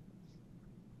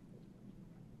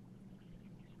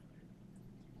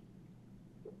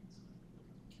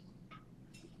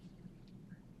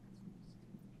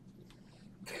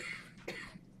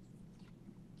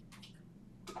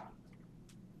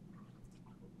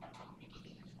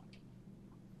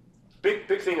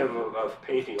 big thing of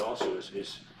painting also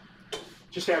is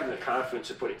just having the confidence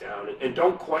to put it down and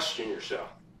don't question yourself.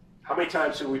 How many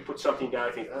times do we put something down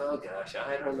and think, oh gosh,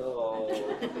 I don't know,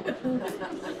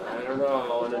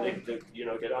 and then they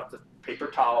get out the paper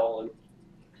towel and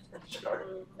start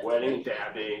wetting and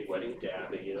dabbing,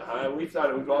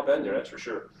 we've all been there, that's for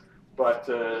sure. But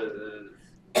the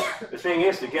thing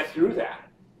is to get through that,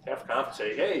 have confidence,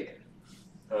 say, hey,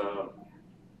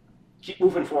 keep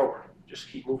moving forward. Just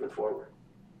keep moving forward.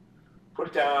 Put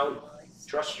it down.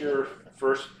 Trust your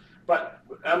first. But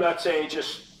I'm not saying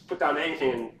just put down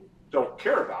anything and don't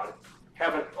care about it.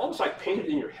 Have it almost like paint it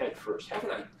in your head first. Have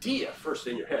an idea first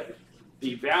in your head.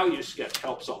 The value sketch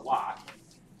helps a lot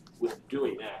with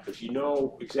doing that because you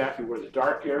know exactly where the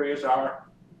dark areas are.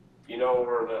 You know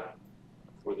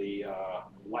where the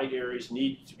light areas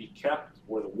need to be kept,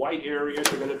 where the white areas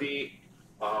are going to be.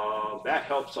 That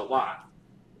helps a lot.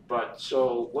 But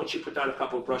so once you put down a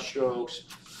couple of brush strokes,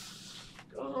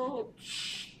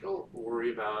 don't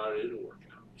worry about it. It'll work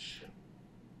out.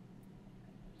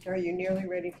 Are you nearly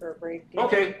ready for a break?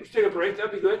 Okay, let's take a break.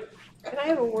 That'd be good. Can I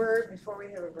have a word before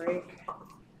we have a break?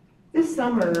 This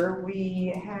summer,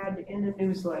 we had in the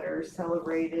newsletter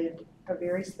celebrated a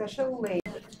very special lady.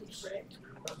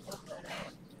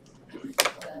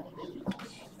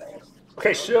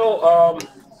 Okay, still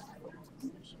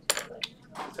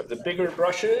have the bigger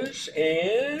brushes,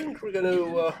 and we're going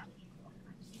to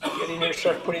get in there,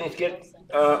 start putting it.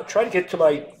 Try to get to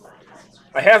my.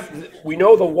 We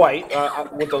know the white.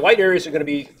 What the light areas are going to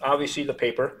be obviously the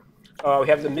paper. We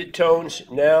have the midtones.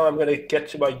 Now I'm going to get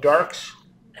to my darks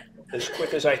as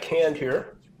quick as I can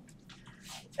here.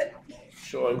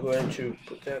 So I'm going to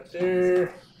put that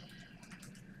there.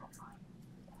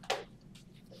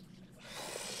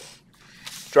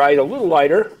 Dry it a little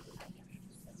lighter.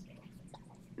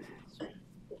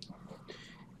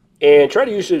 And try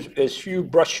to use as few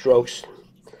brush strokes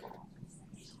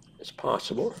as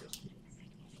possible.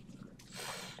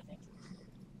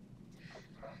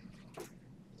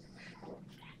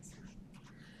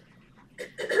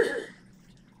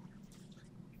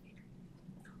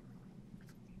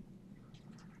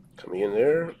 Coming in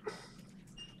there.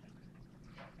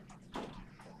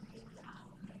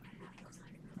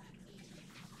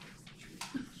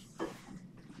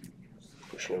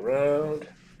 Pushing around.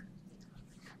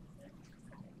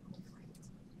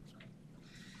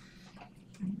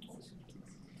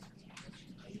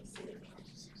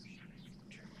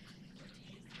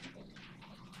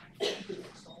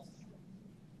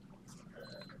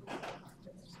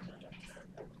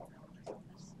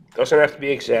 Doesn't have to be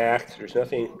exact. There's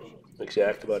nothing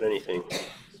exact about anything.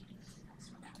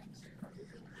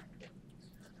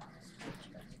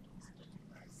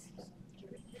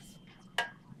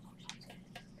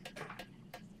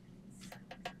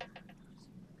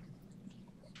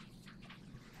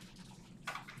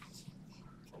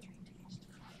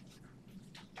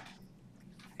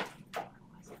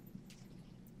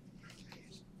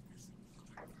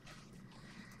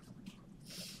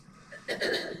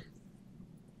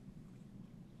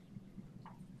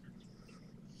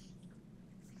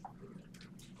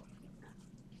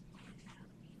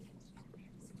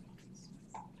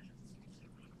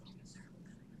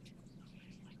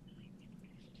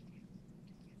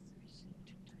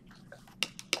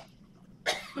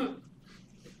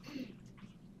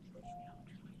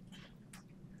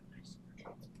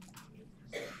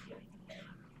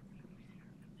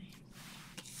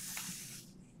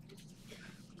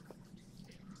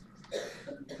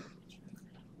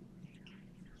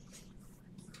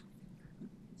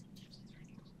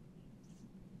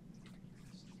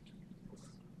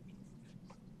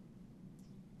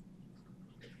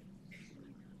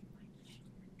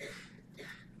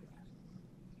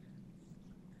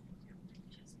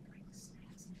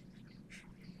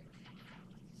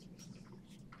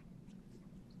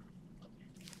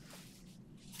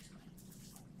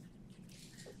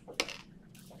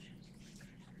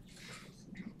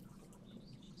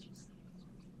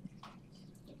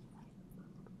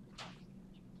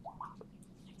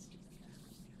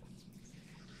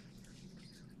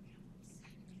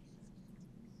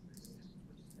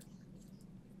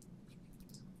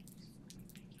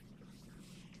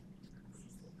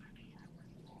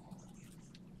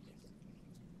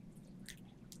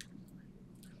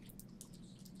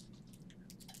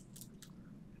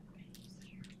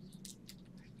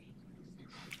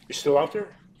 You still out there?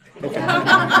 Okay. I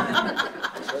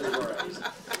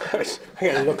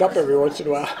gotta look up every once in a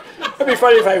while. It'd be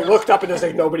funny if I looked up and there's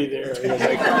like nobody there. It was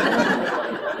like,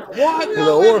 what? You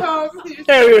know,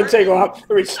 yeah, we wouldn't take a while.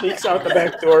 Everybody sneaks out the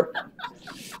back door.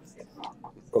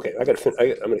 Okay, I'm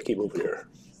gonna keep moving here.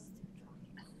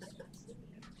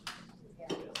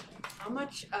 How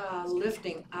much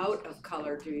lifting out of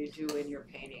color do you do in your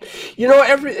painting? You know,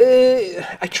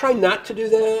 I try not to do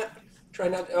that. Try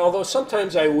not. Although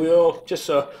sometimes I will. Just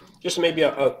maybe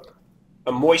a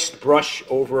moist brush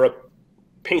over a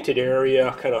painted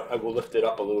area. Kind of, I will lift it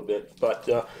up a little bit. But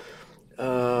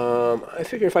I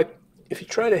figure if you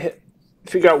try to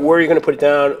figure out where you're going to put it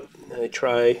down, I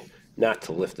try not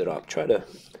to lift it up. Try to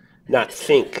not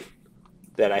think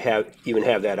that I even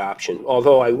have that option.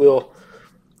 Although I will.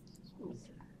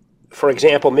 For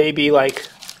example, maybe like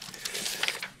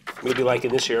in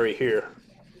this area here,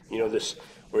 you know, this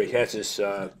where he has this,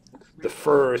 the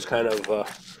fur is kind of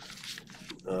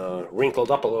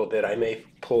wrinkled up a little bit. I may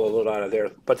pull a little out of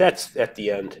there, but that's at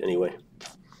the end anyway,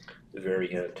 the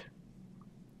very end.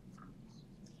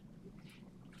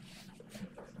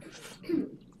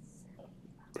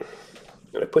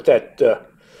 And I put that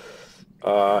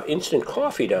instant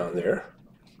coffee down there,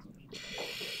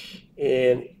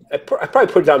 and I probably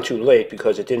put it down too late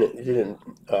because it didn't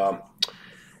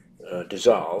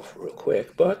dissolve real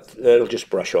quick, but it'll just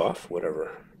brush off,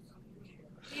 whatever.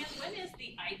 Dan, when is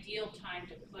the ideal time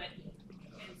to put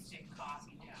instant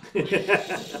coffee down?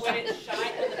 When it's shiny,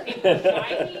 when the paper's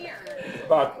shiny, or?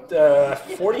 About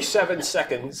 47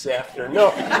 seconds after.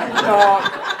 No,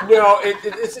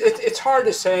 it's hard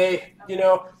to say, you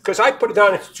know, because I put it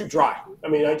down, it's too dry. I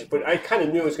mean, I kind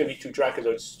of knew it was going to be too dry because I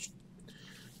was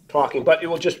talking, but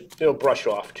it'll brush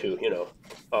off too, you know.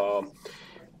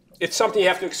 It's something you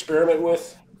have to experiment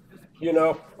with, you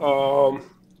know,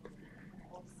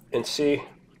 and see.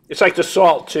 It's like the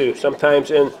salt too.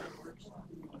 Sometimes in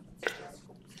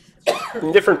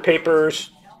different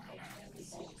papers,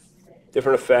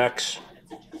 different effects.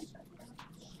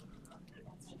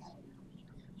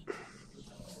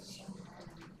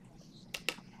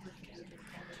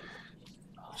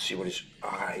 Let's see what his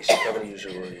eyes. I'm going to use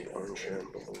the orange here.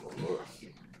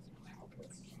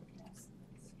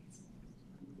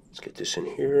 Let's get this in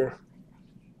here.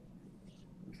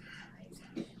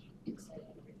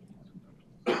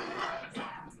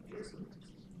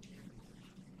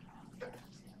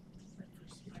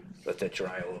 Let that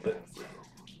dry a little bit.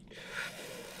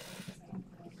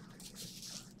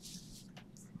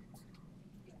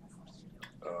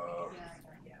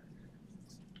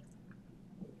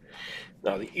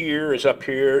 Now the ear is up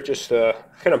here, just kind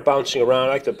of bouncing around.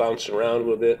 I like to bounce around a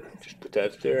little bit. Just put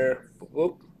that there.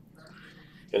 Whoop.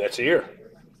 And that's the ear.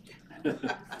 Leave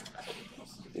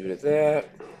it at that.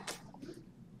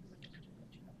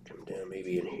 Come down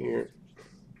maybe in here.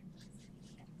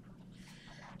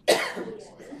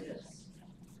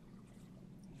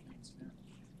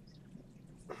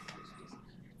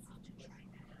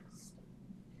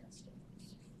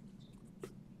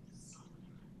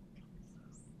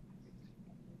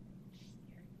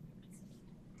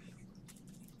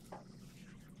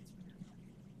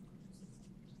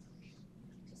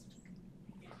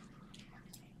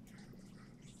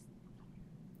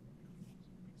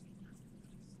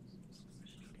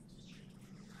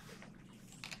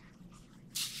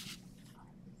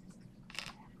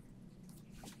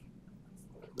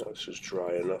 Now this is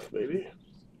dry enough, maybe.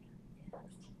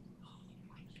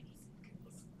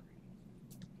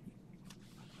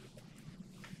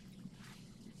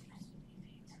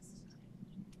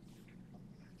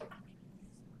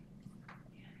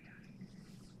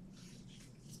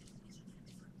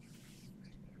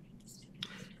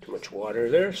 Too much water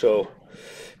there. So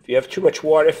if you have too much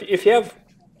water,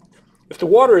 if the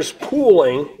water is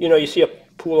pooling, you know, you see a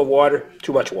pool of water,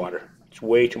 too much water. It's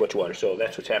way too much water. So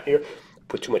that's what's happening here.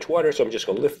 Put too much water, so I'm just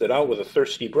going to lift it out with a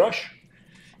thirsty brush,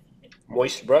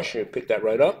 moist brush, and pick that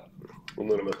right up.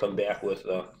 And then I'm going to come back with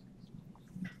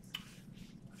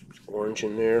orange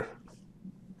in there,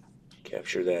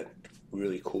 capture that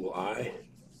really cool eye.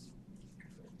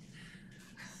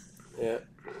 Yeah,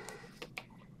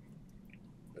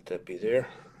 let that be there.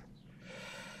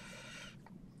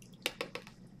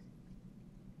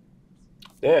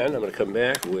 Then I'm going to come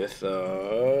back with,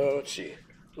 let's see,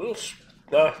 a little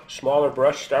smaller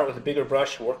brush. Start with a bigger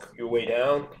brush, work your way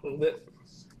down a little bit.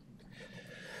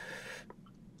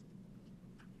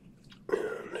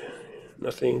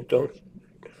 Nothing, don't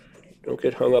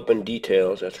get hung up on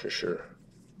details, that's for sure.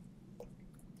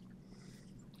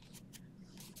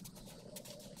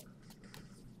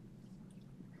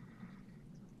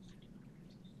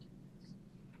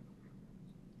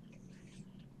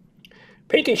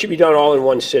 Painting should be done all in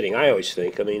one sitting, I always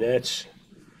think. I mean,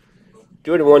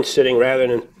 do it in one sitting rather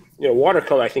than, you know,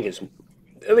 watercolor I think is,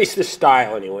 at least this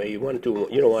style anyway, you don't want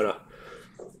to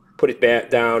put it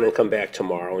back down and come back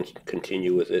tomorrow and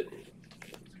continue with it.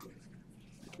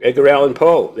 Edgar Allan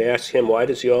Poe, they asked him, why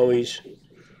does he always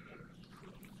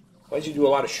Why does he do a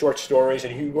lot of short stories?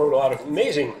 And he wrote a lot of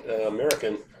amazing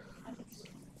American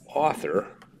author.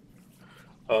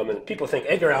 And people think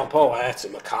Edgar Allan Poe, that's a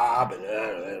macabre, and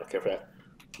I don't care for that.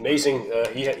 Amazing.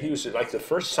 He was like the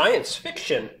first science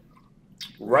fiction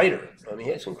writer. I mean,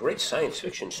 he had some great science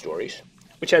fiction stories,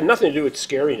 which had nothing to do with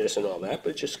scariness and all that,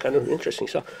 but just kind of interesting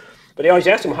stuff. But they always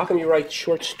asked him, how come you write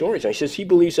short stories? And he says he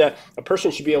believes that a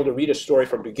person should be able to read a story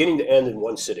from beginning to end in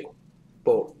one sitting.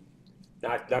 Boom.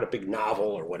 Not a big novel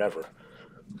or whatever.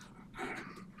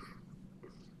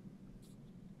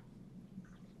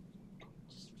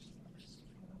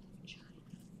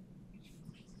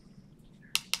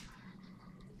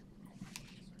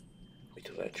 Wait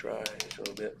till that dries a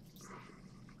little bit.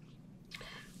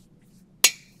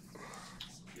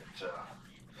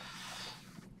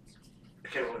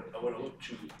 I want to look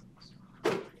too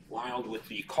wild with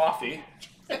the coffee,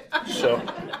 so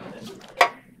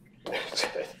it's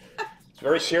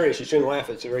very serious. You shouldn't laugh.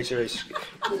 It's very serious.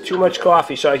 Too much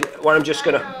coffee, so I'm just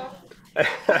gonna.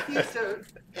 He used to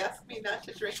ask me not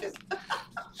to drink it.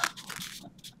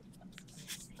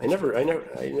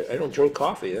 I don't drink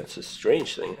coffee. That's a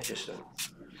strange thing.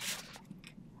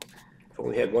 I've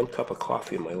only had 1 cup of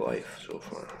coffee in my life so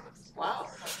far. Wow.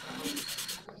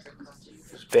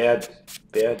 It's bad.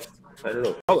 I don't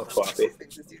know. Smell of coffee.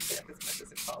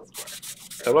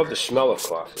 I love the smell of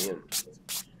coffee, and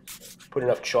put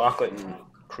enough chocolate and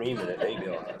cream in it. Maybe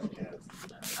I'll. Oh,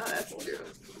 that's good.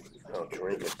 I'll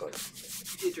drink it, but.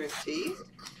 Do you drink tea?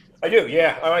 I do.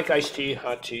 Yeah, I like iced tea,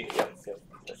 hot tea. Yeah,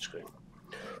 that's good.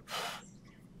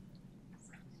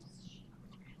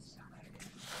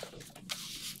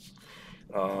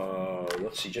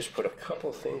 Let's see. Just put a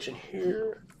couple things in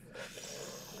here.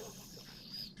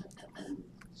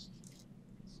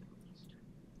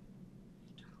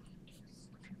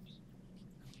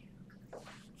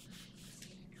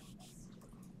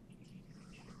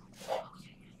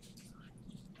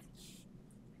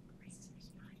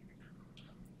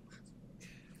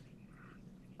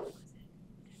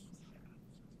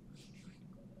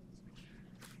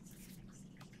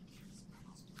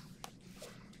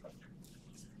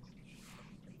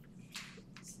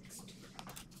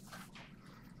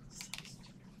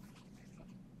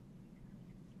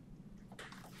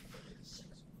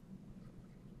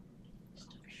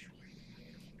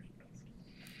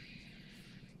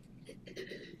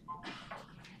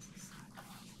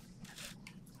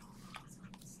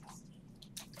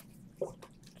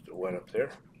 Still wet up there.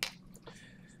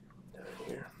 Down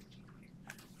here.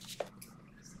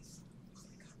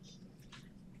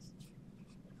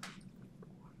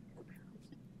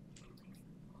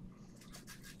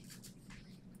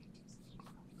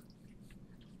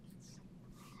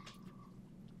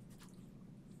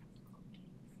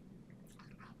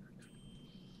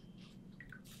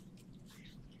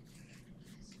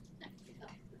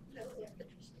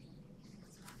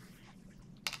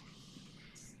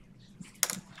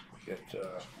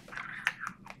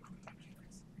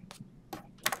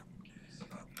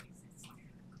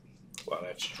 While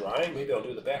that's drying, maybe I'll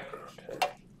do the background.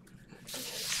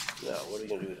 Now, what are you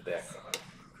going to do with the background?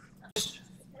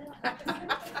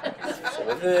 Some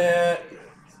of that.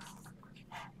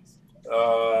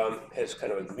 Has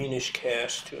kind of a greenish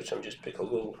cast to it, so I'm just pick a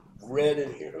little red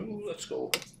in here. Ooh, let's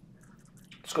go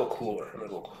cooler. I'm going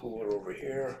to go cooler over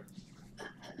here.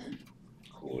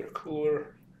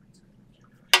 Cooler.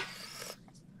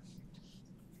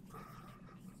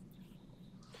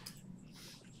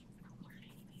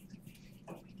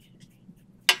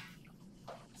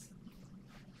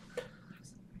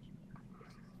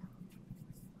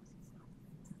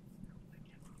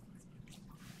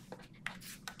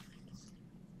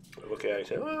 Look at it and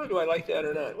say, well, do I like that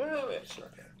or not? Well, it's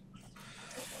not bad.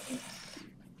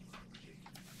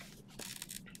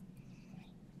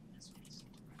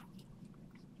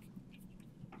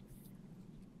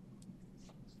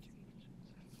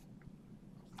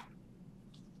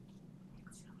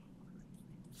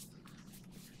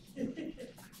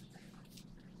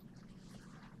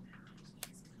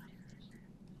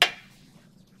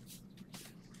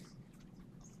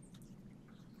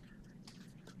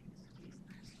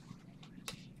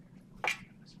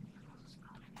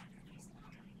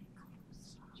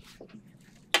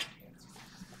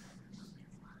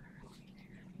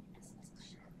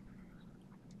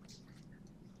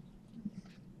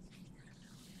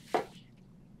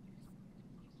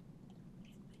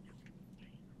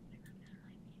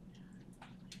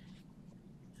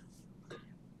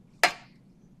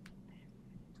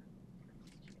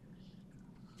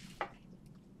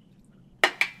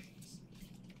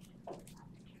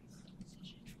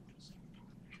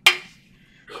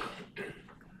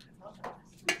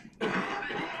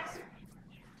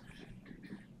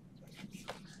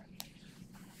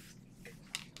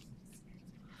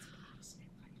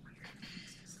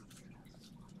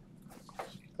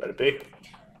 it be.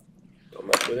 Don't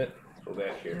mess with it. Go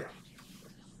back here.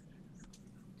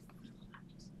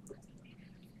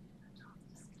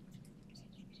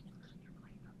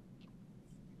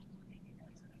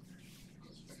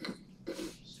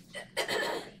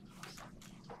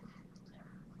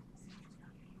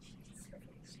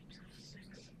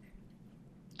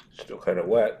 Still kind of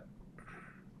wet,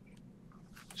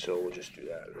 so we'll just do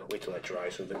that. Wait till that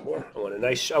dries a bit more. I want a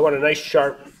nice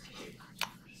sharp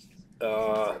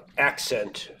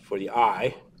accent for the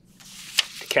eye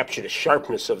to capture the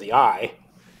sharpness of the eye.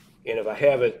 And if I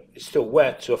have it, it's still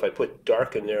wet, so if I put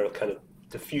dark in there, it'll kind of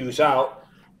diffuse out.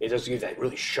 It doesn't give that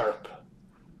really sharp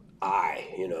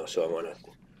eye, you know. So I want to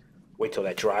wait till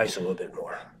that dries a little bit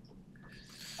more.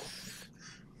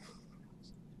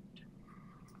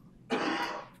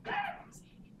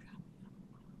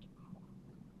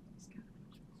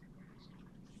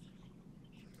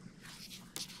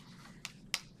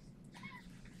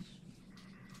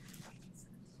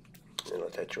 And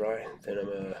let that dry. Then I'm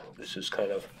gonna, this is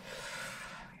kind of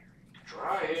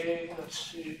drying. Let's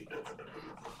see.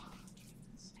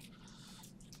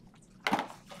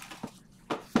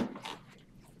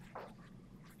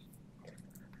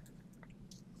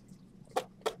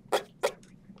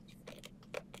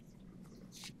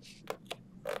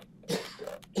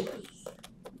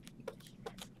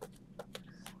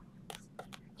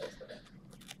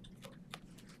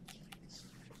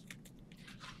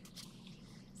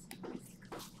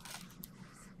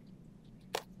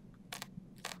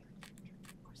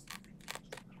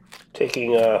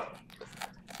 Taking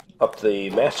up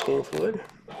the masking fluid.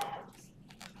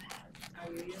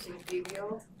 Are you using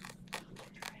PBO?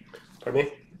 Pardon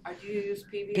me? Do you use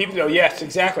PBO? PBO, yes,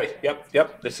 exactly.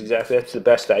 Yep. That's the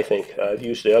best, I think. I've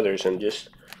used the others, and just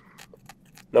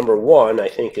number one, I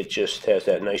think it just has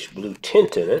that nice blue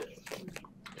tint in it.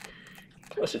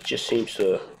 Plus, it just seems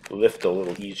to lift a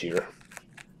little easier.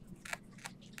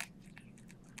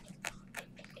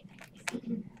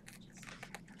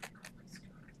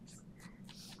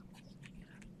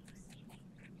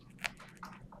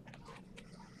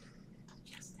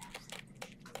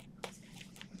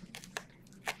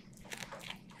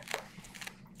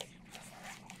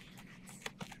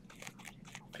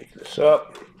 Pick this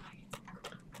up.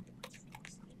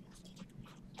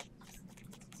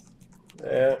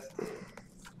 That.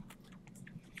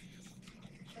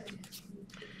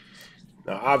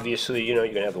 Now, obviously, you know,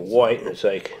 you're going to have the white, and it's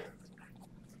like,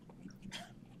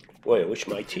 boy, I wish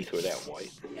my teeth were that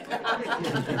white.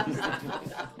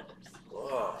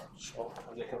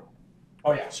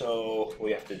 Oh, yeah, so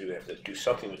we have to do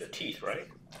something with the teeth, right?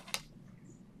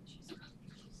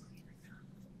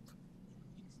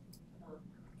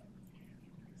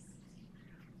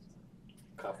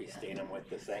 Coffee, stain them with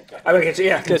the thing. I mean,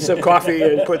 get some coffee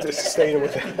and put the stain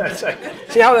with it. That's like,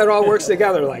 see how that all works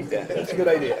together like that? That's a good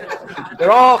idea. It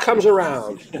all comes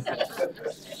around.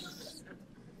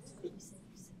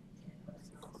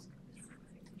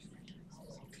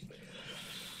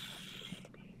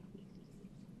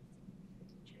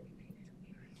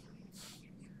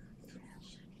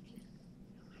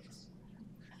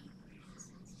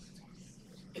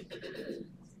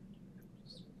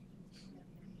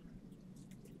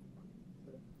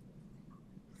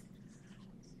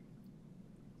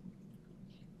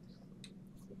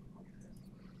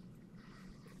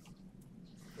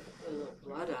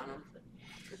 Blood on them.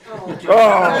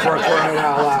 Oh, for crying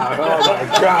out loud. Oh, my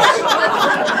gosh.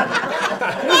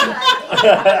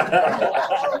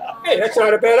 Hey, that's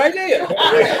not a bad idea.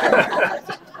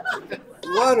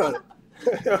 Blood on it.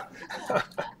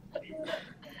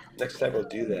 Next time we'll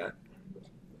do that.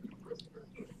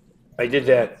 I did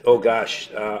that, oh gosh,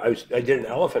 I did an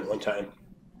elephant one time.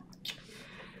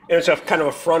 And it's a kind of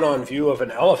a front-on view of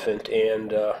an elephant,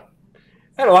 and I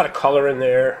had a lot of color in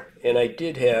there, and I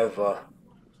did have,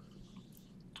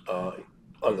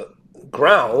 on the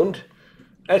ground,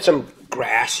 I had some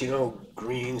grass, you know,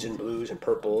 greens and blues and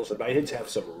purples, but I did have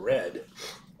some red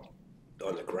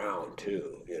on the ground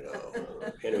too, you know,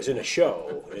 and it was in a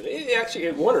show, and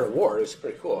it won an award. It was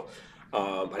pretty cool.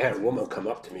 I had a woman come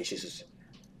up to me. She says,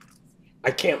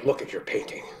 "I can't look at your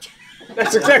painting."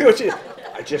 That's exactly what she said.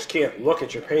 I just can't look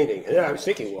at your painting. And I was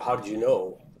thinking, well, how did you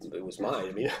know it was mine?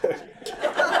 I mean,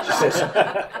 she says,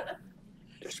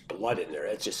 "There's blood in there."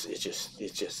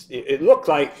 It looked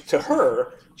like, to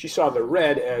her, she saw the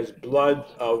red as blood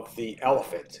of the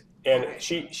elephant, and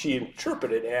she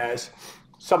interpreted it as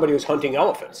somebody was hunting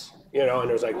elephants, you know, and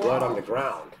there was like blood on the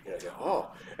ground. You know, I go,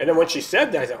 oh. And then when she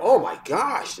said that, I said, oh my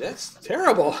gosh, that's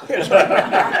terrible.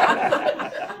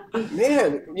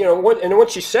 Man, you know, and then when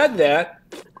she said that,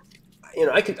 you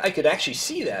know, I could actually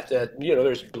see that you know,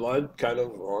 there's blood kind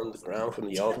of on the ground from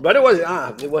the elephant, but it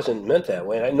wasn't meant that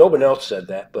way. Nobody else said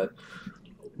that, but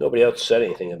nobody else said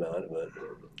anything about it.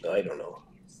 But I don't know.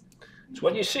 It's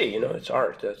what you see, you know. It's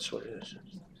art. That's what it is.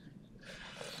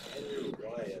 Andrew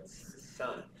Wyatt's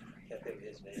son, I can't think of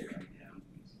his name right now,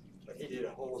 but he did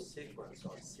a whole sequence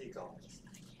on seagulls,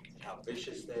 how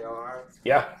vicious they are.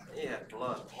 Yeah. He had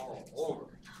blood all over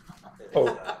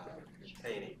his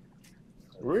painting.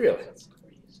 Really?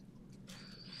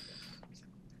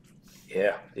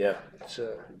 Yeah, yeah. It's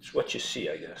what you see,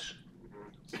 I guess.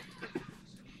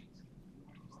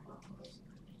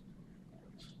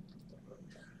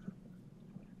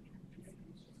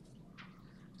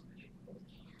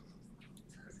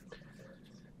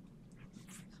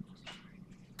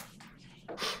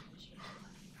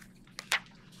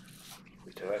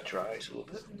 Wait till that dries a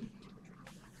little bit.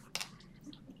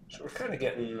 So we're kind of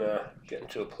getting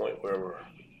to a point where we're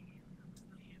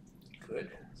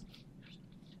good.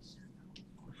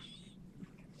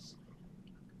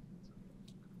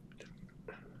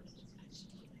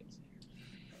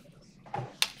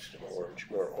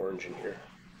 More orange in here.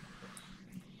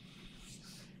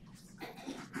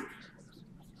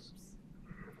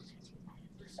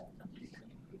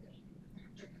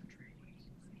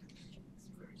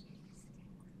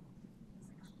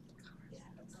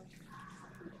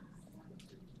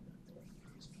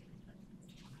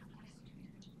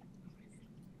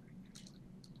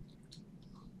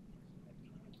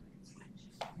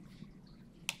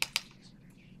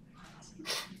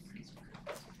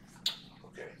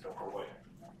 Okay, don't go away.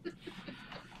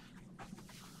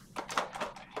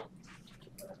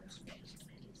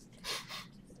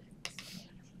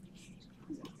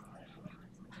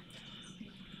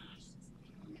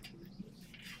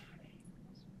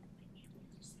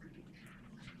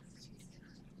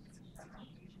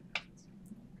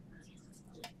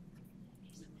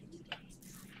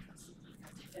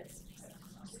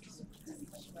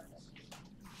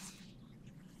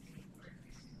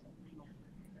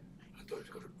 I thought he was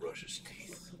going to brush his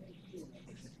teeth.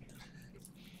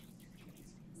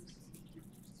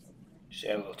 Just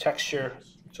add a little texture.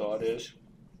 That's all it is.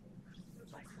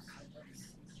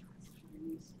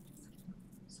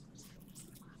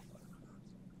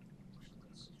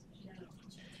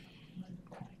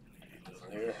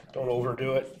 There. Don't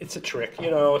overdo it. It's a trick,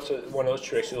 you know. It's one of those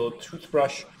tricks. A little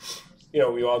toothbrush. You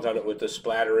know, we've all done it with the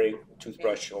splattering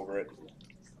toothbrush over it.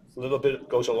 A little bit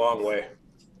goes a long way.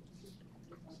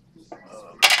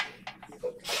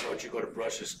 Don't you go to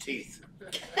brush his teeth?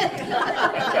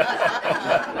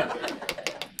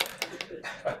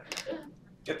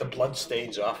 Get the blood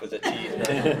stains off of the teeth.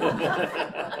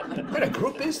 What kind of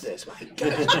group is this? My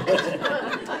goodness.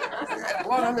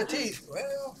 Blood on the teeth.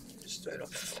 Well, just,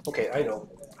 okay, I know.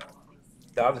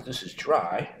 Now that this is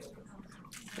dry,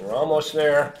 we're almost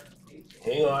there.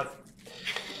 Hang on.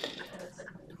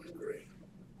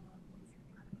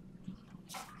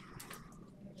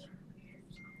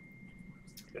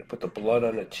 Gonna put the blood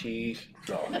on the teeth.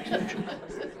 No,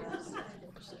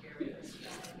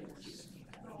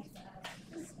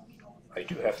 I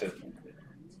do have to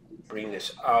bring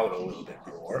this out a little bit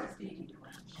more.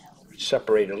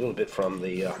 Separate a little bit from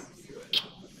the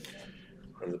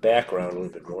background a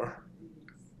little bit more.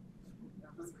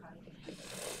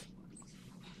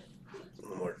 A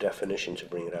little more definition to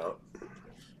bring it out.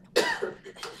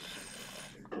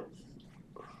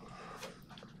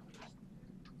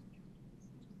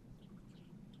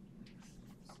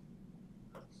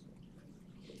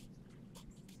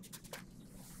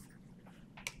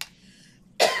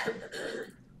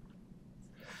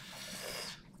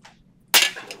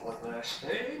 One last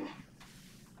thing.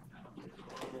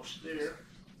 Almost there.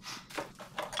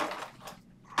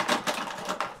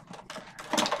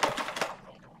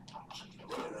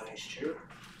 Nice here.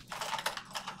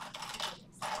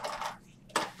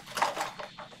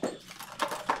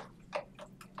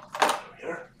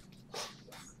 Here.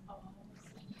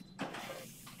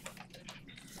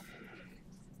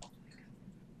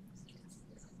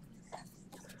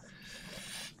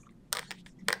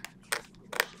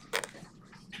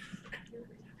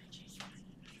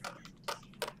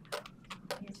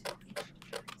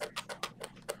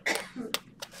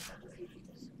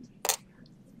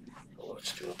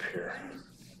 Let's do up here.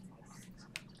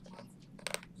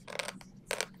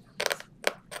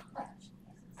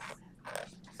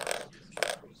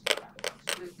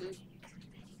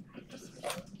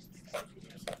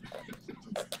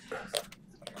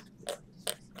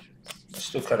 It's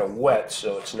still kind of wet,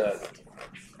 so it's not, it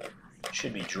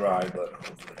should be dry, but I'll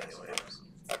do it anyway.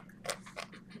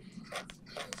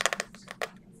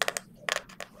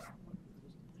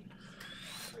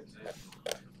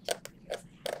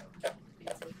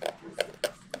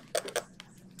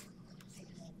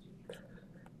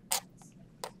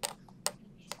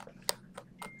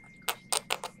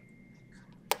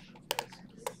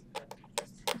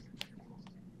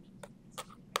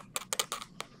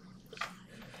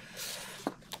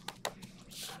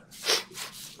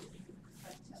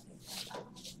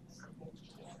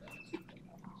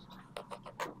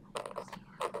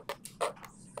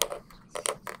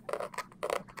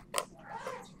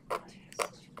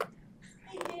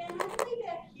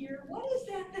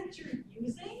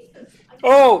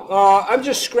 Oh, I'm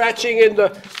just scratching in the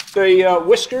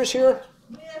whiskers here.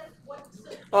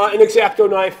 An X-Acto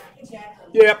knife.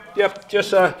 Yep,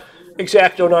 just a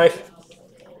X-Acto knife.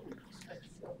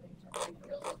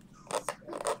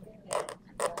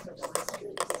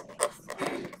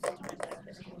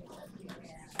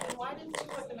 Why didn't you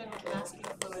put them in with masking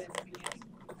fluid in the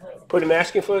beginning? Put a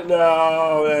masking fluid?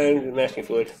 No, masking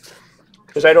fluid.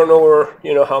 Because I don't know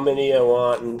where, how many I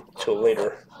want until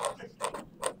later.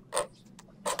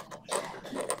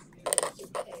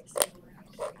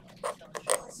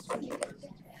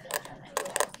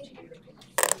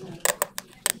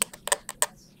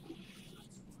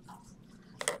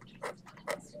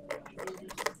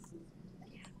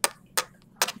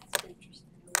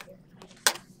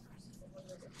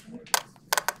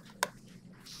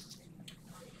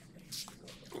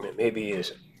 Maybe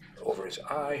is over his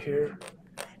eye here.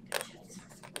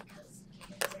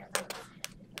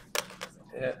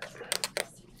 Yeah.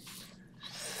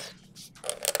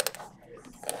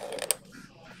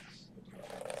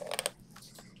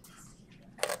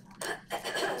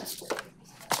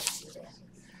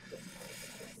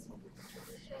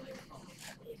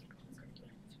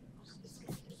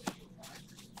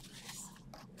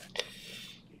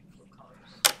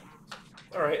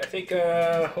 All right, I think,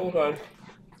 hold on.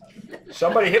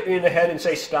 Somebody hit me in the head and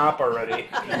say stop already.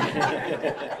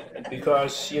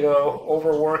 Because,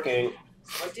 overworking.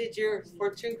 What did your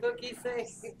fortune cookie say?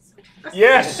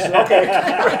 Yes, okay.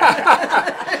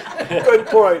 Good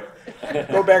point.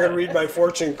 Go back and read my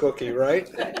fortune cookie, right?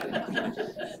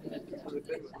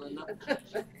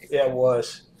 Yeah, it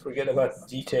was. Forget about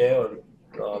detail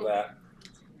and all that.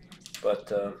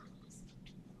 But,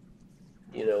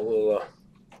 we'll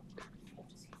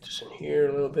just in here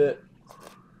a little bit.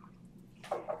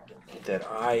 Get that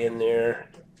eye in there.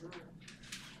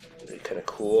 Really kind of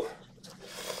cool.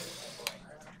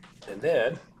 And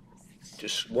then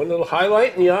just one little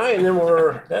highlight in the eye, and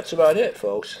then that's about it,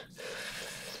 folks.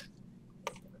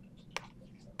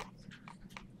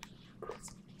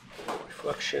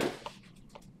 Reflection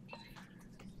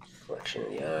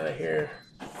in the eye here.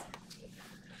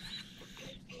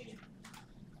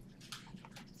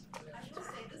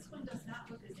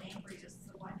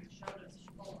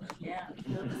 Yeah.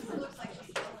 This looks like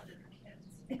she's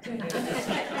yelling at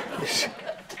her kids.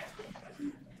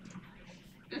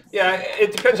 Yeah,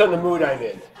 it depends on the mood I'm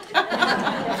in.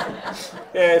 Yeah,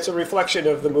 it's a reflection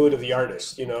of the mood of the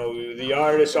artist. The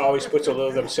artist always puts a little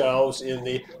of themselves in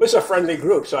it's a friendly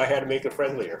group, so I had to make it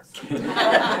friendlier.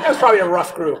 That was probably a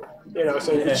rough group,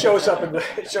 so it shows up in the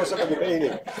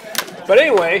painting. But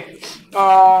anyway,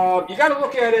 you got to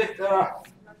look at it.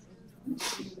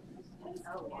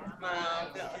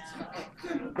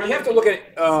 But you have to look at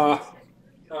it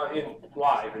in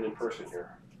live and in person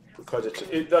here, because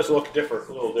it does look different,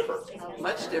 a little different.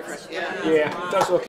 Much different, yeah. Yeah, it does look